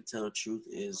 if he had to tell the truth,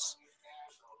 is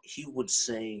he would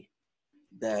say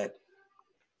that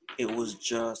it was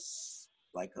just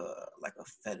like a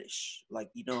fetish. Like,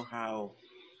 you know how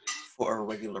for a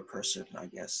regular person, I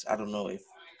guess, I don't know if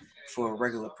for a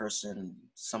regular person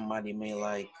somebody may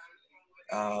like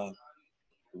uh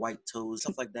white toes,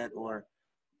 stuff like that, or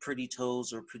pretty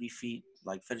toes or pretty feet,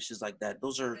 like fetishes like that.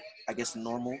 Those are, I guess,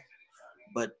 normal.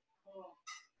 But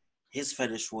his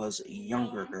fetish was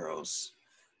younger girls,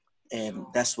 and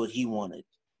that's what he wanted.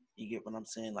 You get what I'm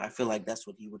saying? I feel like that's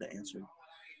what he would have answered.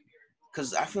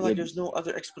 Because I feel Yeah, like there's no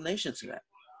other explanation to that.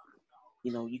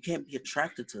 You can't be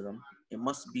attracted to them. It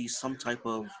must be some type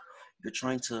of, you're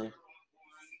trying to.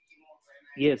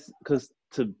 yes, because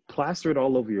to plaster it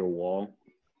all over your wall,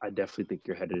 I definitely think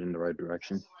you're headed in the right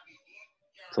direction.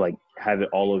 To like have it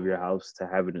all over your house, to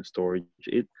have it in storage.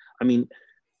 I mean,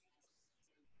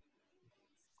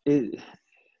 it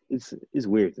it's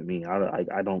weird to me.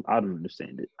 I don't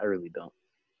understand it. I really don't.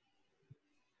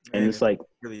 And Man, it's it's like,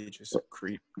 really just a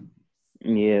creep.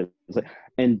 yeah, it's like,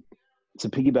 and to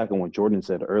piggyback on what Jordan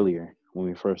said earlier when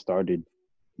we first started,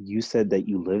 you said that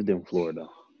you lived in Florida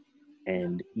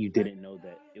and you didn't know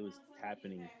that it was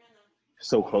happening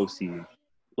so close to you.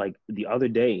 Like the other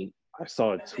day, I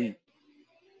saw a tweet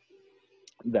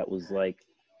that was like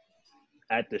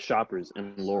at the Shoppers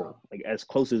in Laurel, like as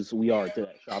close as we are to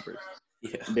that Shoppers.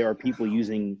 Yeah. There are people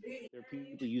using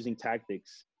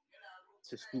tactics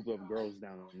to scoop up girls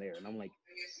down there, and I'm like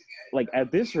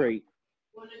at this rate,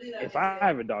 if I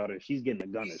have a daughter, she's getting a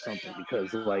gun or something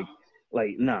because like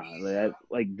nah,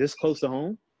 like this close to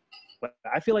home. But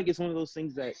I feel like it's one of those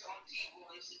things that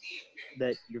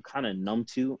you're kind of numb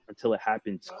to until it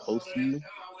happens close to you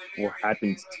or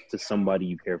happens to somebody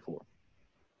you care for.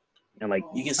 And like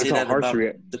You can say it's a that harsh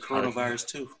about the coronavirus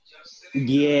too.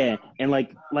 yeah, and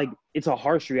like it's a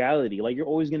harsh reality. Like you're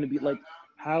always gonna be like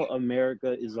how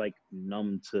America is like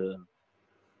numb to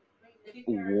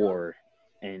war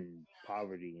and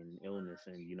poverty and illness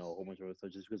and a whole bunch of other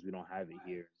stuff just because we don't have it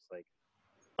here. It's like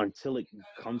until it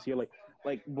comes here, like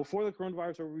before the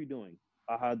coronavirus, what were we doing?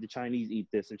 The Chinese eat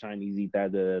this, the Chinese eat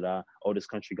that, da, da, da. Oh, this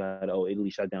country Italy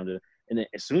shut down. Da, da. And then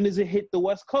as soon as it hit the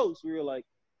West Coast, we were like,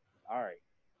 all right,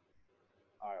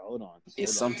 hold on.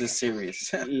 It's something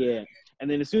serious. Yeah. And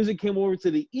then as soon as it came over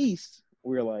to the East,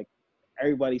 we were like,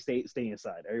 everybody stay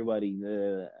inside. Everybody,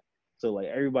 so like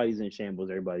everybody's in shambles.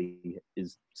 Everybody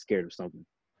is scared of something.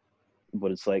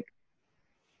 But it's like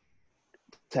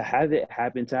to have it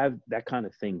happen, to have that kind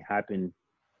of thing happen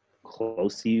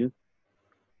close to you,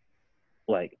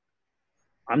 like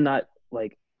I'm not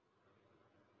like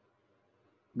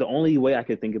the only way I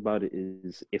could think about it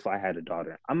is if I had a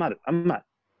daughter. I'm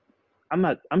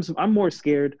more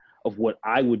scared of what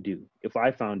I would do if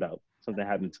I found out something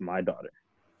happened to my daughter.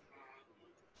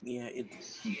 Yeah,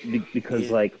 Because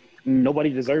yeah. like nobody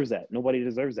deserves that. Nobody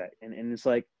deserves that. And it's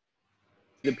like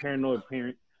the paranoid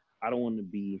parent, I don't want to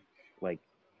be like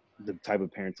the type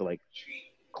of parent to like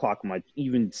clock my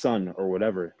even son or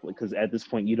whatever. Because at this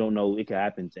point you don't know, it could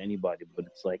happen to anybody. But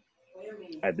it's like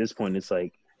at this point it's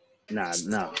like nah.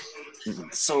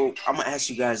 Mm-mm. So I'm gonna ask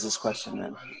you guys this question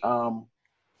then.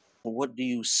 What do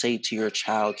you say to your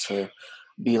child to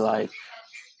be like,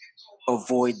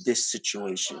 avoid this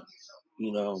situation?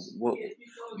 What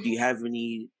do you have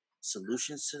any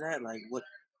solutions to that? Like,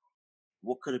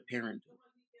 what could a parent do?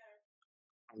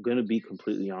 I'm gonna be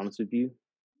completely honest with you.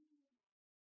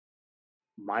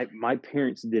 My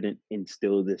parents didn't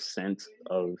instill this sense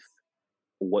of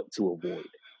what to avoid.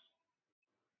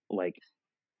 Like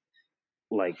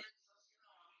like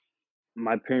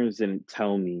my parents didn't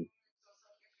tell me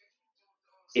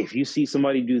if you see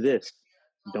somebody do this,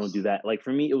 don't do that. Like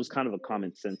for me, it was kind of a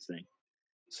common sense thing.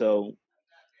 So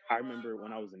I remember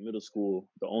when I was in middle school,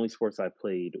 the only sports I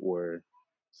played were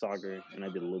soccer and I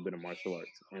did a little bit of martial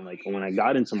arts. And like when I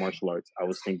got into martial arts, I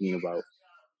was thinking about,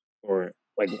 or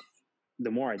like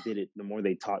the more I did it, the more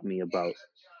they taught me about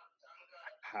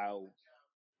how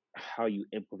how you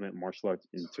implement martial arts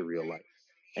into real life.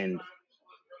 And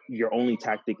your only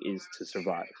tactic is to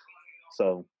survive.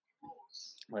 So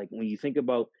like when you think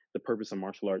about the purpose of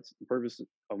martial arts, the purpose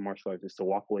of martial arts is to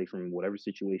walk away from whatever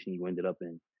situation you ended up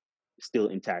in still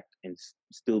intact and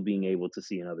still being able to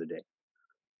see another day.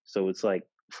 So it's like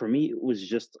for me, it was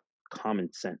just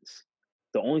common sense.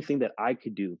 The only thing that I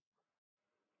could do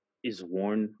is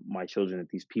warn my children that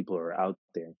these people are out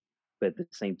there, but at the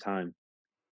same time,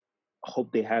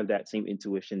 hope they have that same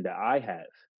intuition that I have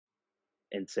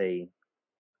and say,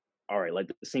 all right, like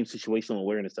the same situational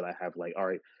awareness that I have, like, all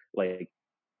right, like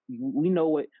we know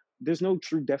what there's no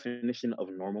true definition of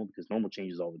normal because normal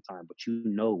changes all the time, but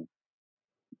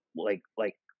like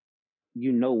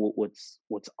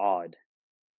what's odd.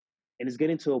 And it's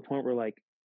getting to a point where like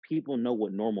people know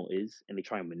what normal is and they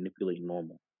try and manipulate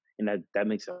normal. And that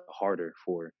makes it harder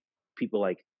for people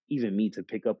like even me to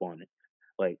pick up on it.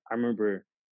 Like I remember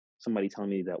somebody telling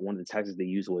me that one of the tactics they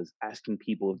used was asking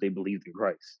people if they believed in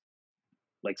Christ.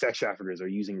 Like sex traffickers are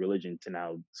using religion to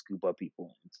now scoop up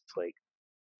people. It's like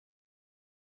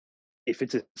if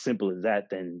it's as simple as that,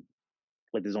 then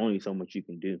like there's only so much you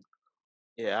can do.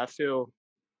 Yeah, I feel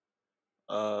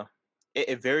uh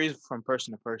it varies from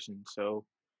person to person. So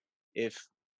if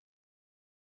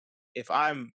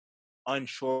I'm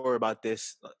unsure about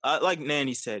this, like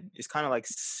Nanny said, it's kind of like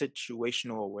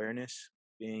situational awareness.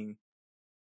 Being,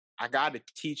 I got to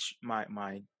teach my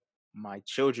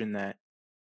children that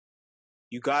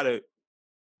you got to,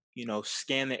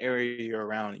 scan the area you're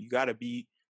around. You got to be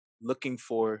looking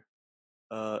for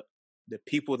uh the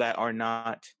people that are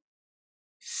not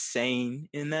sane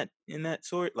in that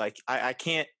sort. Like I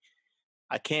can't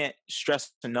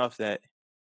stress enough that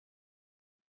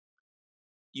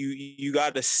you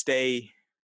got to stay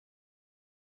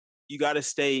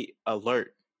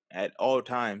alert at all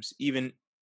times, even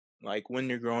like when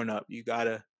you're growing up. You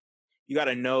gotta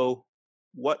know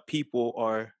what people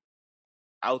are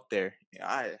out there.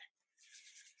 Yeah,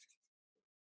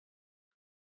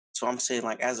 So I'm saying,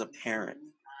 like, as a parent,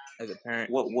 as a parent,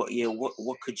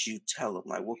 what could you tell them?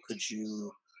 Like, what could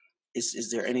you? Is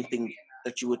there anything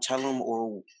that you would tell them,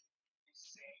 or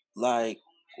like,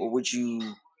 or would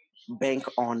you bank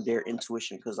on their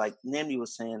intuition? Because like Namdi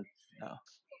was saying, no,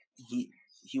 he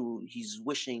he's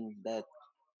wishing that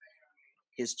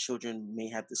his children may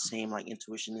have the same like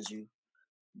intuition as you.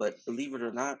 But believe it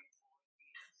or not,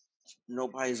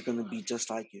 nobody's gonna be just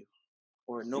like you,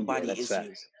 or Yeah, nobody that's is you.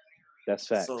 facts. That's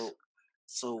facts. So,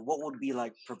 so what would be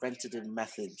like preventative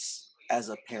methods as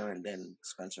a parent then,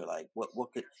 Spencer? Like, what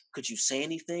could you say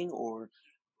anything, or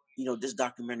this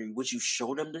documentary? Would you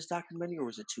show them this documentary, or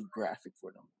was it too graphic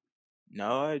for them?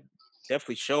 no, I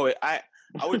definitely show it. I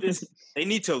would just, they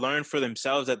need to learn for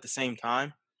themselves at the same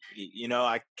time.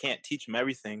 I can't teach them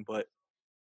everything, but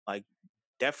like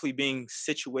definitely being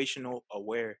situational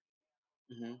aware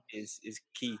Hmm. is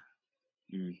key.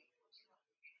 Mm.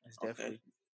 It's Okay, definitely.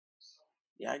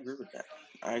 yeah, I agree with that.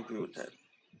 I agree with that.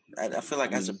 I feel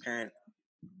like I as a mean, parent,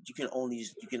 you can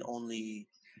only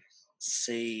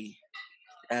say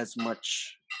as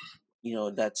much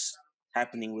that's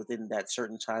happening within that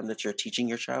certain time that you're teaching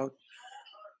your child.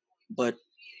 But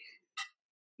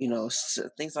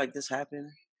things like this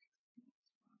happen.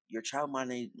 Your child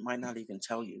might not even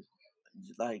tell you.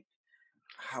 Like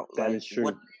how, that like is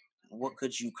true. what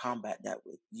could you combat that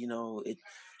with?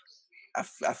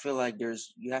 I feel like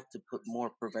you have to put more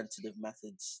preventative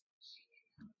methods,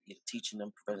 teaching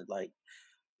them prevent, like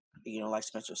like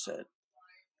Spencer said,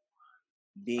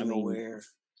 I being mean, aware.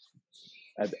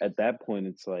 at that point,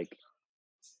 it's like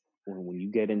when you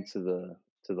get into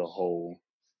the whole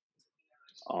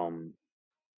um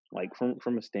like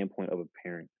from a standpoint of a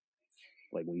parent,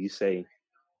 like when you say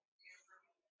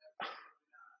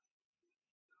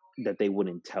that they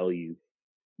wouldn't tell you,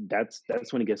 that's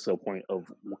when it gets to a point of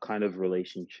what kind of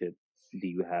relationship do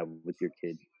you have with your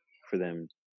kid for them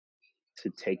to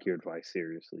take your advice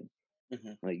seriously.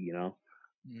 Hmm. Like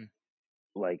Mm.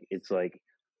 like it's like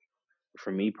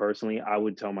for me personally, I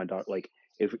would tell my daughter like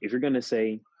if you're gonna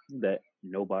say that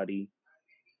nobody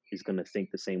is gonna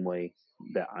think the same way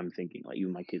that I'm thinking, like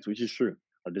even my kids, which is true.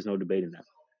 There's no debating that.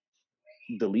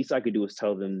 The least I could do is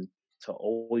tell them to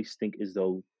always think as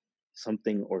though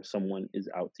something or someone is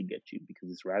out to get you because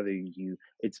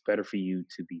it's better for you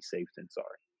to be safe than sorry.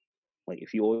 Like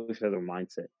if you always have a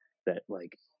mindset that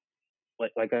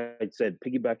like I said,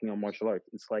 piggybacking on martial arts,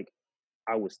 it's like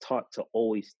I was taught to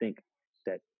always think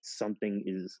that something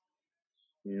is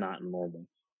not normal.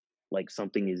 Like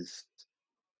something is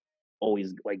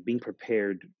always like being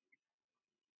prepared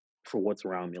for what's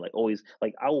around me. Like always,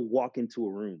 like I will walk into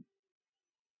a room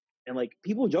and like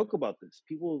people joke about this.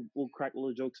 People will crack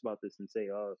little jokes about this and say,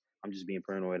 "Oh, I'm just being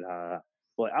paranoid." Ha, ha, ha."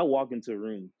 But I walk into a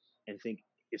room and think,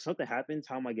 if something happens,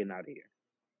 how am I getting out of here?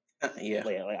 Yeah.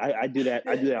 Like I do that.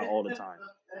 I do that all the time.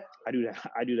 I do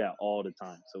that. I do that all the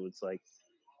time. So it's like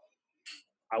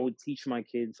I would teach my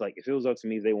kids, like if it was up to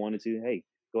me, if they wanted to, hey,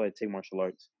 go ahead, take martial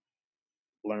arts,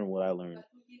 learn what I learned,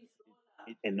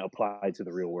 and apply it to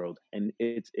the real world, and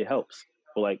it helps.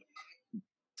 But like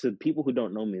to people who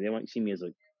don't know me, they might see me as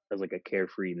like a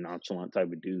carefree, nonchalant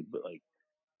type of dude. But like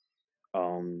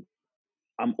um,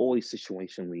 I'm always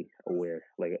situationally aware.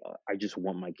 Like I just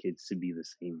want my kids to be the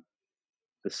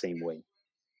same way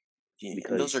Yeah,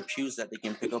 and those are because cues that they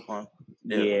can pick up on.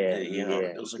 yeah, You know,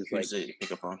 yeah, those are because cues like that they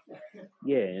pick up on.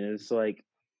 yeah, and it's like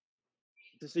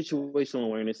the situational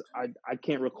awareness. I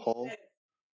can't recall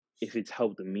if it's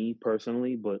helped me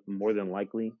personally, but more than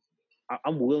likely,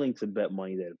 I'm willing to bet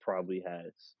money that it probably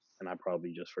has, and I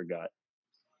probably just forgot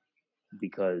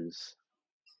because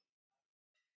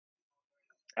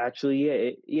actually,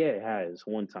 yeah, it has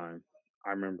one time.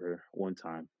 I remember one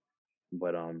time,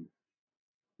 but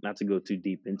not to go too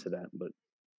deep into that, but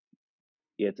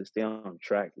yeah, to stay on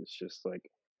track, it's just like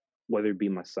whether it be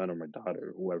my son or my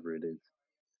daughter, whoever it is,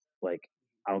 like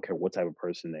I don't care what type of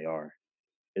person they are,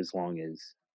 as long as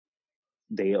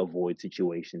they avoid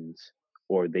situations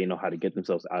or they know how to get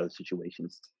themselves out of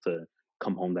situations to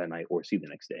come home that night or see the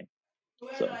next day.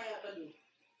 So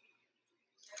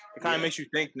It kind of Yeah, makes you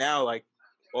think now, like,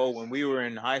 oh, when we were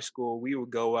in high school, we would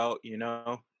go out, you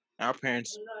know. And our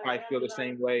parents probably feel the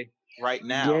same way right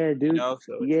now, yeah, you dude. know.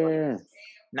 So it's like Yeah.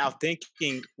 now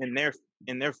thinking in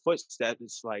their footsteps,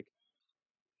 it's like,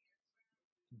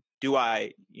 do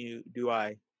I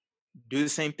do the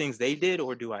same things they did,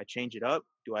 or do I change it up?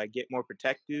 Do I get more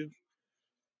protective?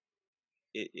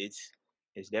 It, it's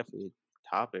definitely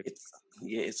a topic.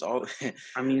 it's all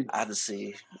I mean,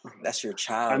 obviously that's your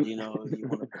child. I'm You know, you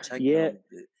want to protect yeah.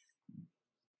 them.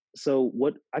 So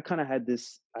what I kind of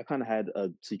had a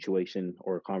situation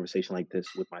or a conversation like this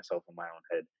with myself in my own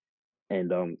head.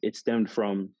 And it stemmed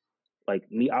from like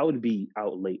me, I would be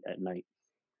out late at night,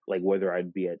 like whether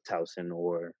I'd be at Towson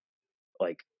or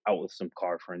like out with some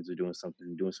car friends or doing some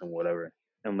whatever.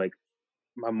 And like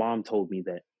my mom told me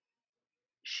that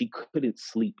she couldn't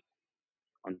sleep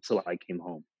until I came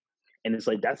home. And it's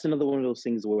like that's another one of those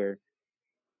things where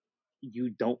you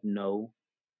don't know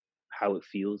how it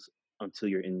feels until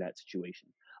you're in that situation.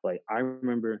 Like I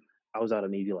remember I was out at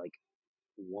maybe like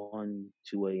 1,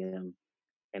 2 a.m.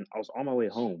 and I was on my way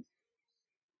home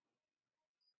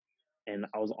and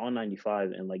I was on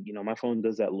 95 and like, my phone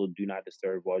does that little do not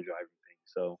disturb while driving thing.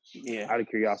 So Yeah, out of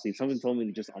curiosity, someone told me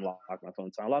to just unlock my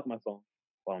phone. So I unlock my phone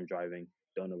while I'm driving,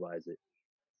 don't advise it.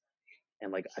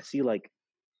 And like I see like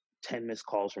 10 missed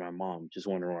calls from my mom, just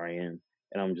wondering where I am.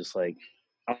 And I'm just like,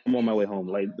 I'm on my way home.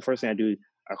 Like the first thing I do,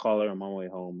 I call her, I'm on my way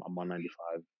home, I'm on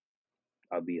 95.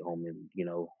 I'll be home in,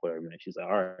 whatever minute. She's like,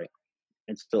 all right.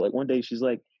 And so like one day she's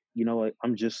like, you know what,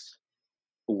 I'm just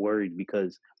worried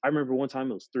because I remember one time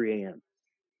it was 3 a.m.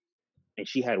 and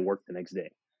she had work the next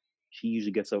day. She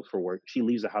usually gets up for work. She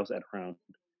leaves the house at around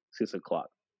 6 o'clock.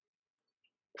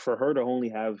 For her to only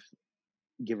have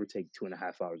give or take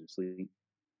 2.5 hours of sleep,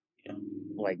 yeah,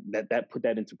 like that put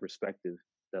that into perspective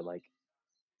that like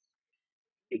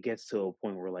it gets to a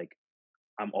point where like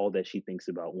I'm all that she thinks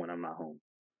about when I'm not home.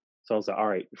 So I was like, all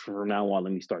right, from now on,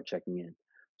 let me start checking in.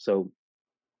 So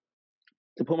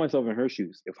to put myself in her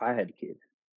shoes, if I had a kid,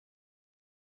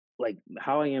 like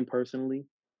how I am personally,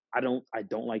 I don't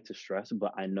like to stress,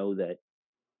 but I know that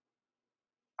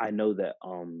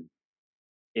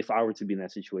if I were to be in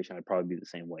that situation, I'd probably be the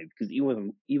same way. Because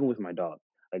even with my dog,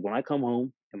 like when I come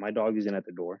home and my dog isn't at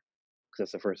the door, because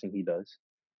that's the first thing he does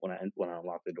when I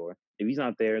unlock the door. If he's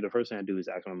not there, the first thing I do is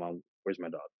ask my mom, "Where's my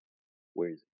dog? Where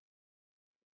is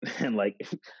it?" And like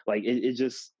like it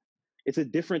just it's a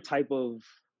different type of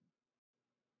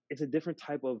it's a different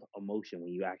type of emotion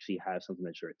when you actually have something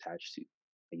that you're attached to.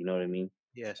 Like, you know what I mean?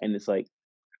 Yes. And it's like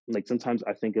sometimes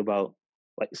I think about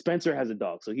like Spencer has a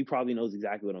dog, so he probably knows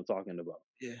exactly what I'm talking about.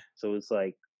 Yeah. So it's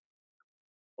like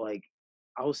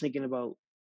I was thinking about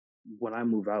when I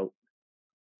move out,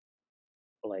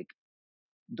 like,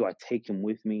 do I take him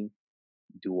with me?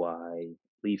 Do I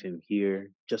leave him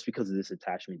here just because of this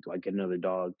attachment? Do I get another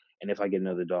dog? And if I get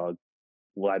another dog,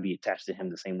 will I be attached to him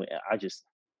the same way? I just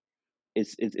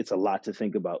it's a lot to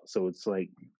think about. So it's like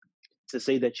to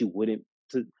say that you wouldn't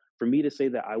to for me to say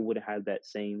that I would have that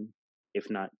same, if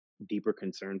not deeper,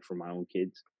 concern for my own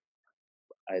kids,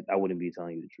 I wouldn't be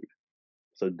telling you the truth.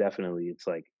 So definitely, it's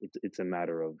like it's a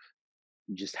matter of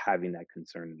just having that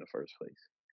concern in the first place,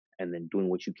 and then doing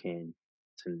what you can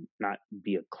to not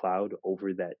be a cloud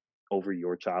over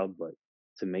your child, but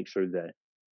to make sure that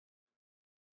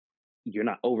you're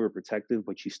not overprotective,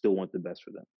 but you still want the best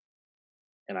for them.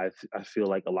 And I feel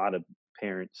like a lot of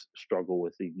parents struggle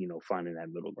with finding that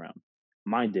middle ground.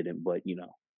 Mine didn't, but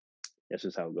that's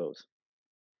just how it goes.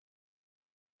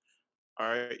 All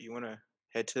right, you want to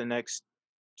head to the next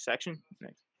section?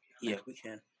 Next. Yeah, we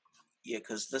can. Yeah,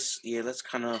 cause let's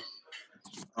kind of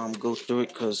go through it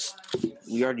because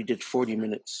we already did 40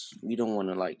 minutes. We don't want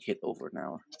to like hit over an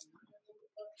hour.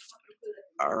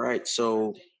 All right,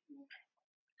 so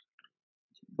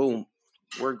boom,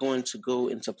 we're going to go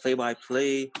into play by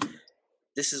play.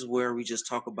 This is where we just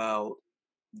talk about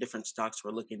different stocks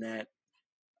we're looking at,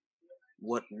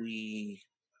 what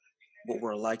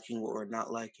we're liking, what we're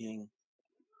not liking.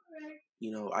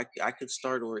 I could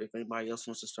start, or if anybody else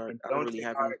wants to start, And I don't really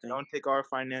have anything. don't take our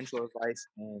financial advice.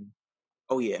 And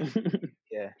Oh yeah,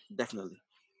 yeah, definitely.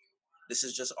 This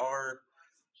is just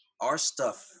our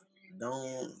stuff.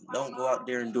 Don't go out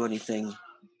there and do anything.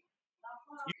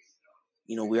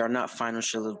 We are not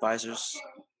financial advisors.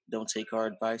 Don't take our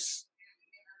advice.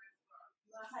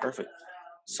 Perfect.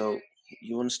 So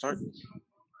you want to start?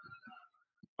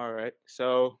 all right.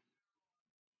 So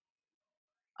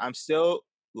I'm still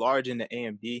large in the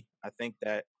AMD. I think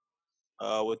that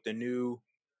with the new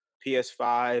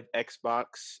PS5, Xbox,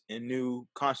 and new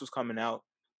consoles coming out,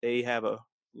 they have a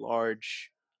large,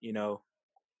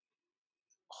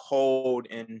 hold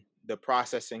in the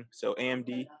processing. So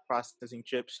AMD processing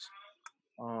chips.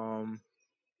 Um,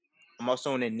 I'm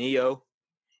also in a Neo.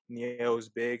 Neo is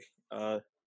big.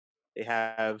 They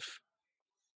have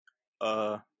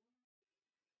uh,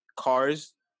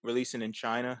 cars releasing in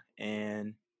China,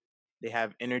 and they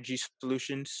have energy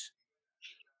solutions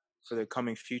for the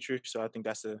coming future. So I think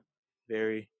that's a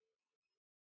very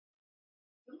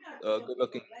good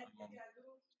looking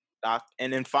stock.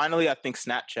 And then finally, I think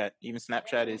Snapchat. Even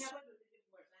Snapchat is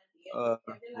uh,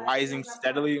 rising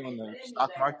steadily on the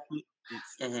stock market. It's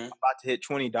Mm-hmm. about to hit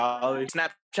 $20.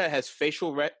 Snapchat has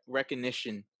facial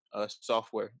recognition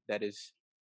software that is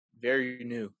very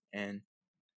new, and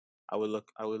I would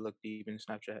look deep in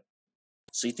Snapchat.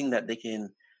 So you think that they can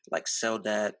like sell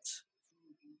that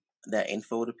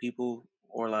info to people,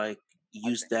 or like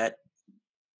use that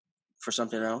for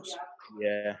something else?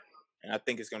 Yeah, and I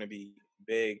think it's going to be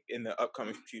big in the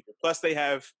upcoming future. Plus, they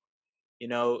have,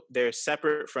 they're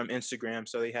separate from Instagram,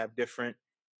 so they have different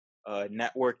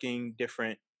networking,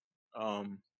 different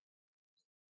um,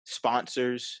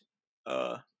 sponsors.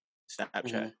 Snapchat.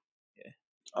 Mm-hmm. Yeah.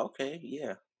 Okay,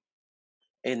 yeah.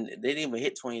 And they didn't even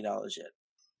hit $20 yet.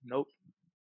 Nope.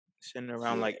 Sitting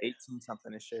around Yeah. like 18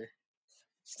 something this year.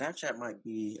 Snapchat might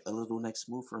be a little next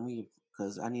move for me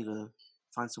because I need to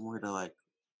find somewhere to like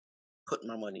put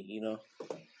my money.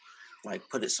 Like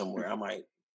put it somewhere. I might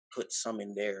put some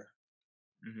in there.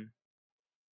 Mm-hmm.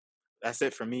 That's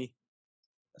it for me.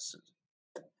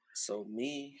 So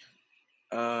me,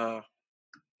 right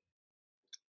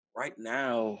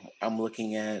now I'm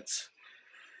looking at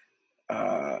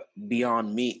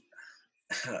Beyond Meat.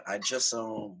 I just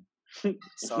saw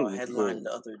a headline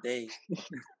the other day.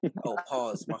 Oh,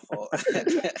 pause. My fault.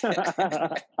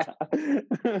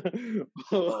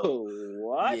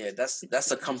 What? Yeah,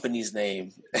 that's a company's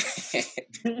name.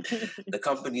 The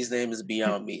company's name is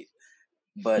Beyond Meat,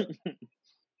 but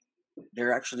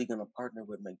they're actually going to partner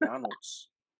with McDonald's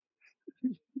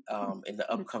in the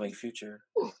upcoming future.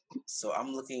 So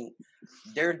I'm looking.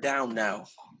 They're down now.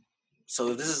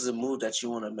 So if this is a move that you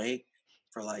want to make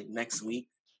for like next week,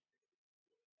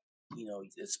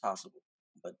 it's possible.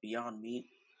 But Beyond Meat,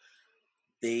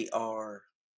 they are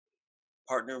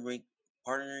partnering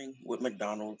with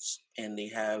McDonald's, and they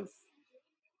have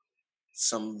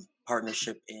some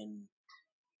partnership in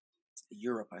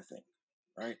Europe, I think,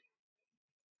 right?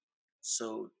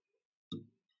 So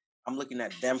I'm looking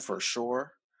at them for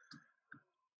sure.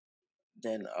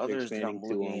 Then They're others that I'm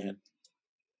expanding looking at.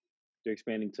 they're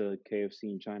expanding to KFC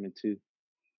in China too.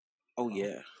 Oh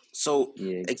yeah. So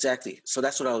Yeah. exactly. So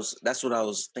that's what I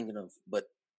was thinking of. But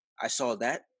I saw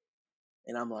that,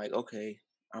 and I'm like, okay,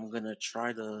 I'm gonna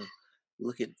try to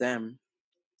look at them.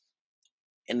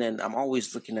 And then I'm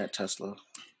always looking at Tesla.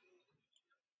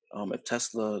 If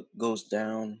Tesla goes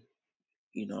down,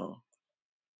 you know,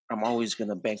 I'm always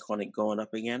gonna bank on it going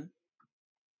up again.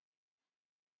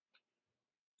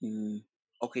 Mm.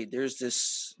 Okay, there's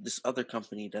this other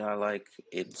company that I like.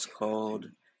 It's called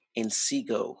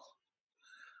Inseego.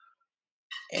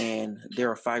 and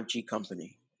they're a 5G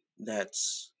company.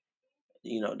 That's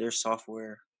their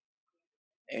software,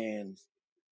 and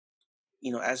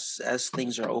as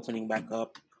things are opening back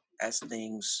up, as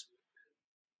things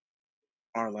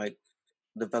are like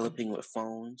developing with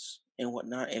phones and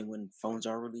whatnot, and when phones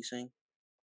are releasing,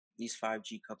 these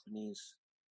 5G companies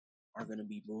are going to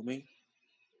be booming.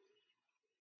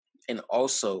 And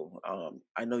also,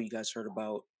 I know you guys heard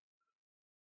about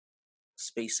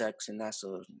SpaceX and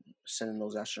NASA sending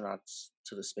those astronauts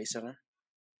to the Space Center.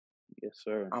 Yes,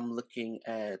 sir. I'm looking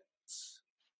at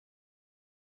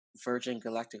Virgin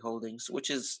Galactic Holdings, which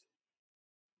is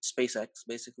SpaceX,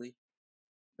 basically.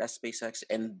 That's SpaceX,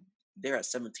 and they're at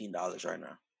 $17 right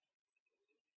now.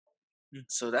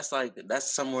 So that's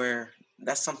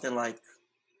something like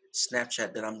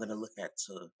Snapchat that I'm gonna look at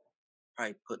to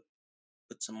probably put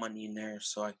some money in there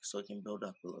so it can build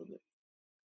up a little bit.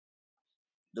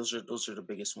 Those are the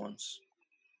biggest ones.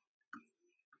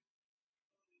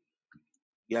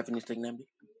 You have anything, Nambi?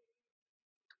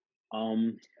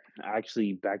 I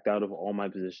actually backed out of all my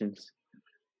positions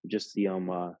just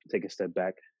to take a step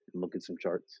back and look at some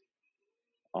charts.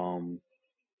 Um,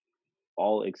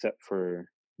 all except for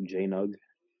JNUG.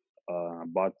 I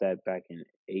bought that back in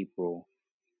April.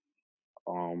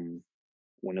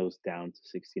 When it was down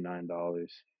to $69,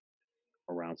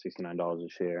 around $69 a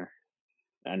share.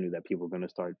 I knew that people were going to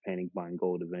start panic buying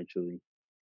gold eventually,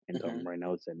 and Mm-hmm. right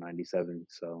now it's at 97.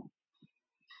 So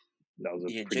that was a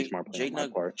Yeah, pretty smart play on my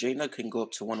part. JNUG can go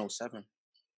up to 107.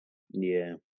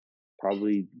 Yeah,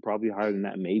 probably higher than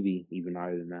that, maybe even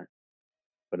higher than that.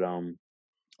 But I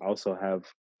also have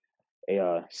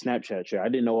a Snapchat share. I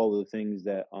didn't know all the things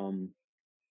that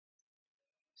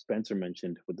Spencer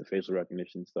mentioned with the facial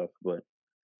recognition stuff, but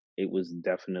it was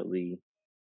definitely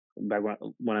back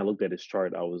when I looked at his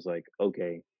chart, I was like,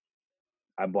 okay,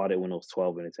 I bought it when it was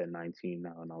 12 and it's at 19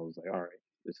 now, and I was like, all right,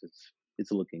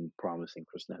 it's looking promising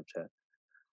for Snapchat.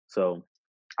 So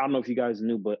I don't know if you guys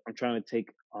knew, but I'm trying to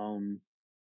take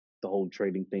the whole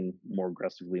trading thing more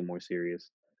aggressively, more serious,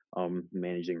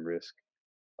 managing risk,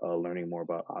 learning more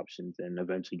about options, and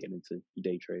eventually get into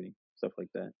day trading, stuff like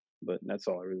that. But that's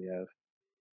all I really have.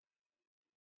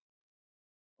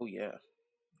 Oh yeah.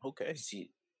 Okay.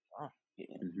 See, Wow.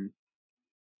 yeah. Hmm. You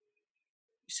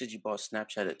said you bought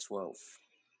Snapchat at 12.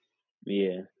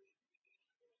 Yeah.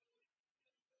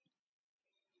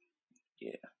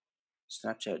 Yeah.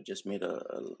 Snapchat just made a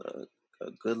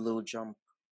good little jump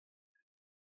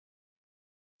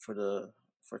for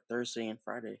Thursday and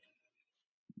Friday.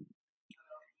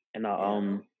 And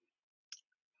Yeah.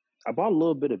 I bought a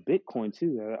little bit of Bitcoin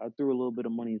too. I threw a little bit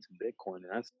of money into Bitcoin,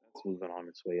 and that's moving on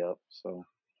its way up. So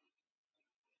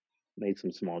made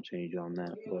some small change on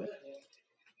that, but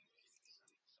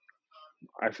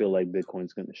I feel like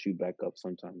Bitcoin's going to shoot back up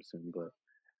sometime soon. But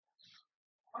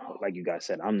like you guys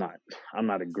said, I'm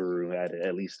not a guru at it,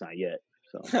 at least not yet.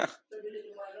 So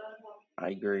I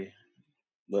agree.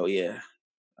 Well, yeah,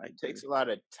 I It agree. takes a lot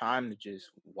of time to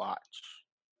just watch.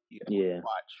 You gotta yeah,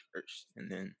 watch first, and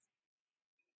then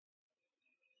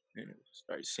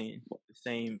start seeing the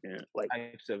same yeah, like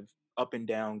types of up and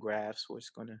down graphs where it's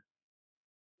gonna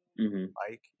hmm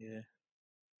yeah.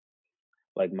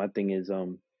 like my thing is I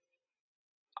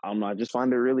don't know. I just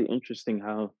find it really interesting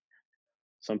how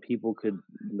some people could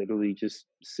literally just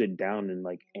sit down and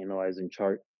like analyze and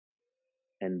chart.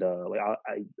 And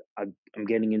I'm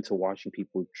getting into watching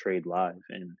people trade live,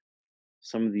 and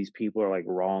some of these people are like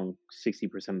wrong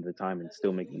 60% of the time and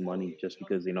still making money just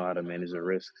because they know how to manage their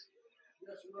risks.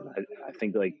 And I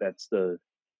think like that's the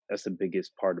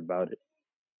biggest part about it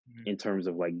Mhm. in terms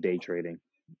of like day trading,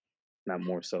 not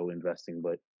more so investing,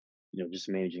 but just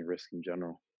managing risk in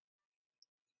general.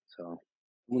 So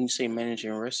When you say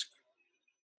managing risk,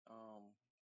 um,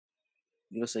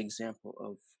 give us an example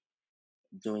of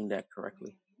doing that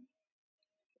correctly.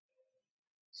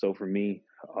 so for me,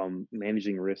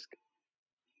 managing risk.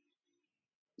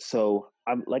 So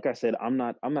I'm like I said, I'm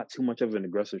not too much of an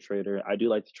aggressive trader. I do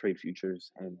like to trade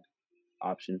futures and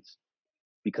options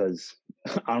because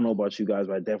I don't know about you guys,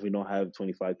 but I definitely don't have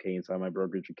 25K inside my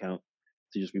brokerage account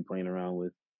to just be playing around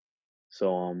with. So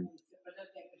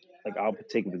like I'll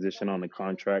take a position on the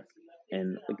contract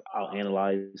and like I'll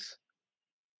analyze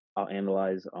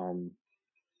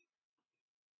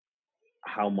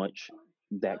how much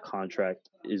that contract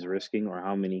is risking, or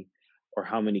how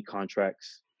many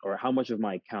contracts, or how much of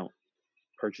my account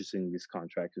purchasing this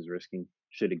contract is risking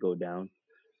should it go down.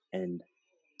 And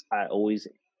I always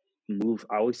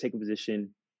I always take a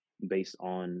position based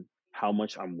on how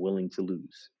much I'm willing to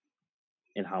lose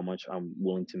and how much I'm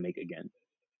willing to make again.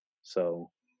 So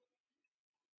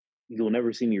you'll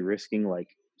never see me risking like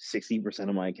 60%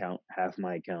 of my account, half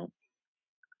my account,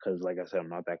 because like I said, I'm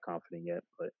not that confident yet.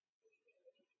 But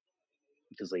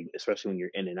because like especially when you're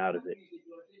in and out of it,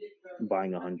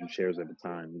 buying 100 shares at a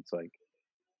time, it's like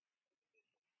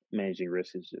managing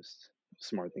risk is just a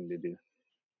smart thing to do.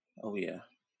 Oh yeah.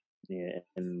 Yeah,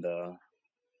 and I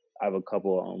have a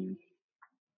couple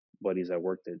buddies at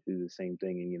work that do the same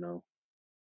thing, and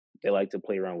they like to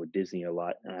play around with Disney a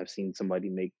lot. And I've seen somebody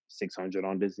make 600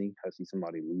 on Disney. I've seen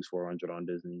somebody lose 400 on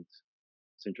Disney.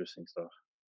 It's interesting stuff.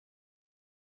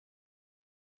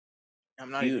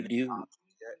 I'm not Do you even do in you options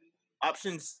yet.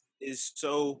 Options is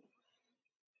so,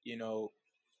 you know,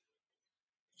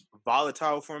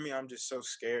 volatile for me. I'm just so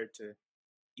scared to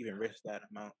even risk that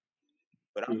amount.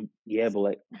 But Yeah, but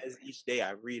like as each day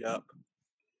I read up,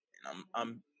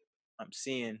 and I'm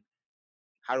seeing,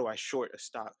 how do I short a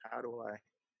stock? How do I,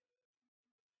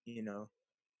 you know,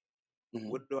 mhm.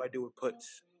 what do I do with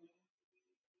puts?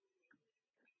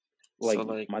 So like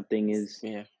like my thing is,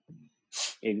 yeah.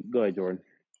 go ahead, Jordan.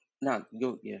 No,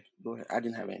 go ahead. I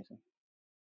didn't have anything.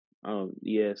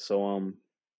 Yeah, so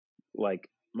like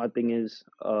my thing is,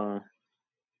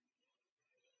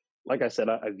 like I said,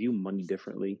 I view money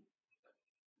differently,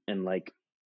 and like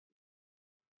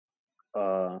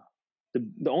uh,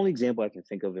 the only example I can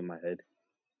think of in my head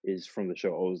is from the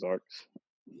show Ozarks.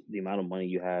 The amount of money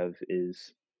you have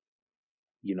is,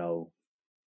 you know,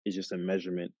 is just a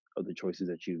measurement of the choices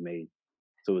that you've made.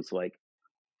 So it's like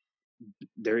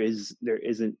there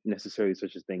isn't necessarily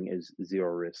such a thing as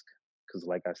zero risk, because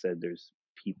like I said, there's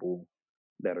people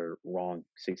that are wrong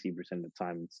 60% of the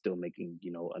time and still making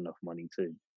enough money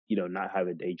to not have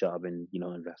a day job and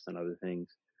invest in other things.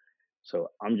 So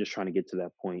I'm just trying to get to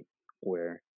that point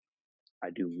where I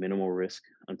do minimal risk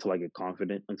until I get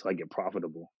confident, until I get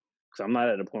profitable. Because I'm not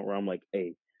at a point where I'm like,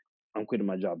 hey, I'm quitting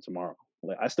my job tomorrow.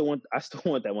 Like I still want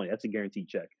that money. That's a guaranteed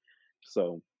check.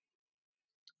 So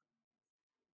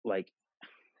like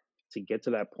to get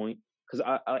to that point, because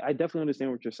I definitely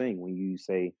understand what you're saying when you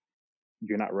say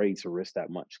you're not ready to risk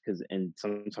that much. Because and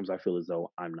sometimes I feel as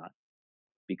though I'm not,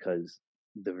 because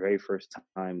the very first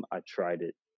time I tried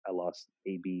it, I lost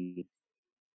maybe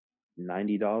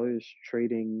 $90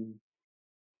 trading.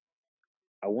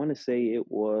 I want to say it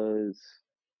was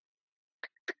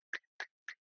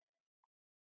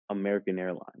American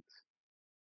Airlines.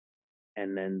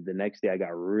 And then the next day, I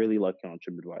got really lucky on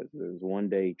TripAdvisor. There was one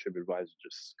day TripAdvisor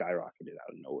just skyrocketed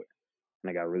out of nowhere, and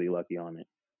I got really lucky on it.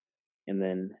 And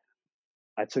then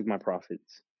I took my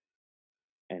profits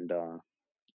and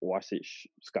watched it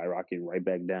skyrocket right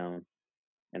back down.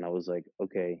 And I was like,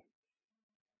 okay,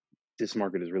 this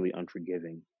market is really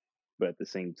unforgiving, but at the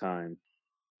same time,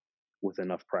 with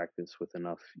enough practice, with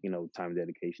enough time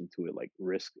dedication to it, like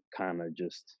risk kind of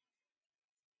just,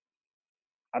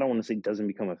 I don't want to say doesn't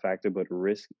become a factor, but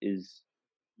risk is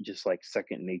just like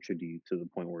second nature to you, to the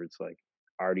point where it's like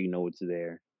I already know it's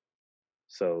there.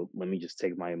 So let me just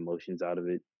take my emotions out of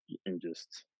it and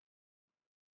just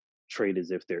trade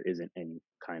as if there isn't any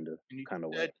And you kind of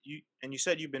way.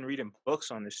 said you've been reading books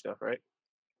on this stuff, right?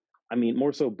 I mean,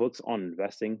 more so books on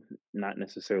investing, not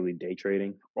necessarily day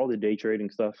trading. All the day trading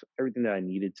stuff, everything that I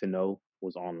needed to know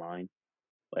was online.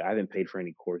 Like I haven't paid for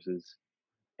any courses,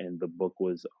 and the book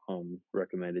was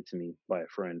recommended to me by a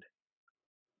friend.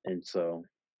 And so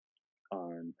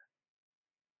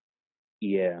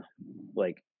yeah,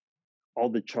 like all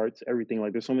the charts, everything,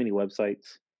 like there's so many websites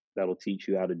that'll teach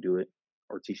you how to do it,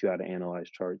 or teach you how to analyze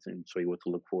charts and show you what to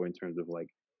look for in terms of like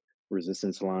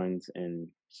resistance lines and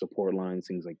support lines,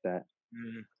 things like that.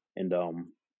 Mm. And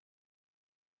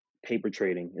paper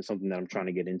trading is something that I'm trying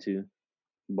to get into,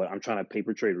 but I'm trying to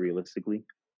paper trade realistically.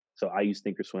 So I use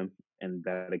Thinkorswim, and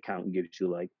that account gives you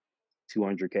like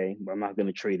 200K, but I'm not going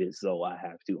to trade it so I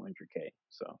have 200K.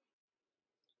 So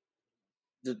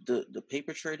The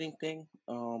paper trading thing,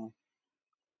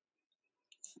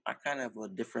 I kind of have a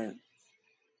different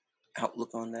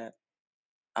outlook on that.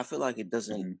 I feel like it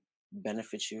doesn't mhm.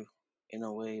 benefit you in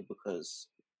a way because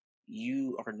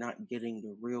you are not getting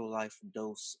the real life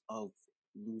dose of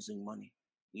losing money.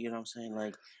 You know what I'm saying?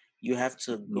 Like you have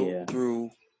to go Yeah, through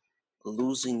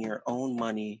losing your own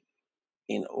money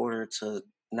in order to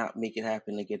not make it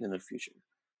happen again in the future.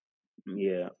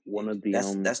 yeah. One of the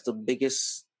That's the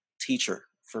biggest teacher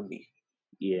for me.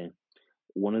 yeah,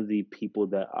 one of the people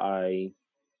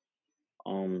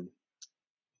um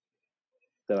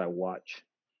that I watch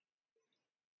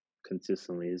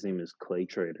consistently, his name is Clay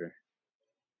Trader,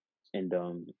 and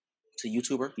To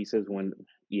YouTuber. he says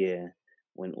yeah,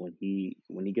 when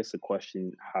he gets the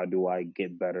question, how do I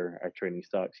get better at trading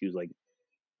stocks, he was like,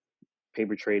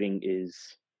 paper trading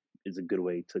is a good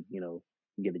way to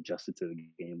get adjusted to the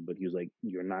game. But he was like,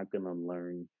 you're not gonna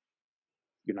learn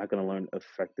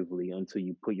effectively until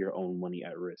you put your own money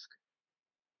at risk.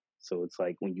 So it's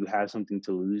like when you have something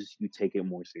to lose, you take it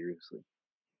more seriously.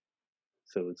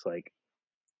 So it's like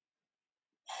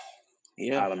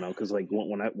Yeah. I don't know, because like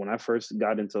when I first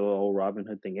got into the whole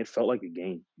Robinhood thing, it felt like a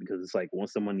game because it's like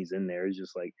once the money's in there, it's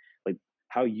just like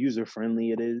how user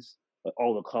friendly it is, like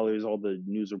all the colors, all the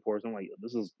news reports. I'm like,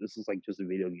 this is like just a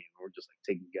video game. We're just like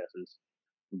taking guesses,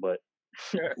 but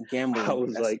I Gambling.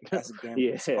 was That's like, that's gam.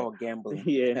 yeah, It's called gambling.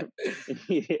 yeah,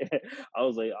 yeah. I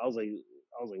was like,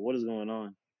 what is going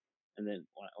on? And then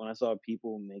when I saw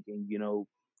people making,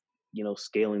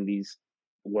 scaling these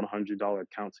 $100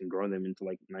 accounts and growing them into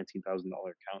like $19,000 accounts,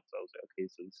 I was like, okay,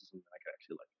 so this is something I could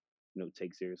actually like,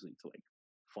 take seriously to like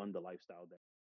fund the lifestyle that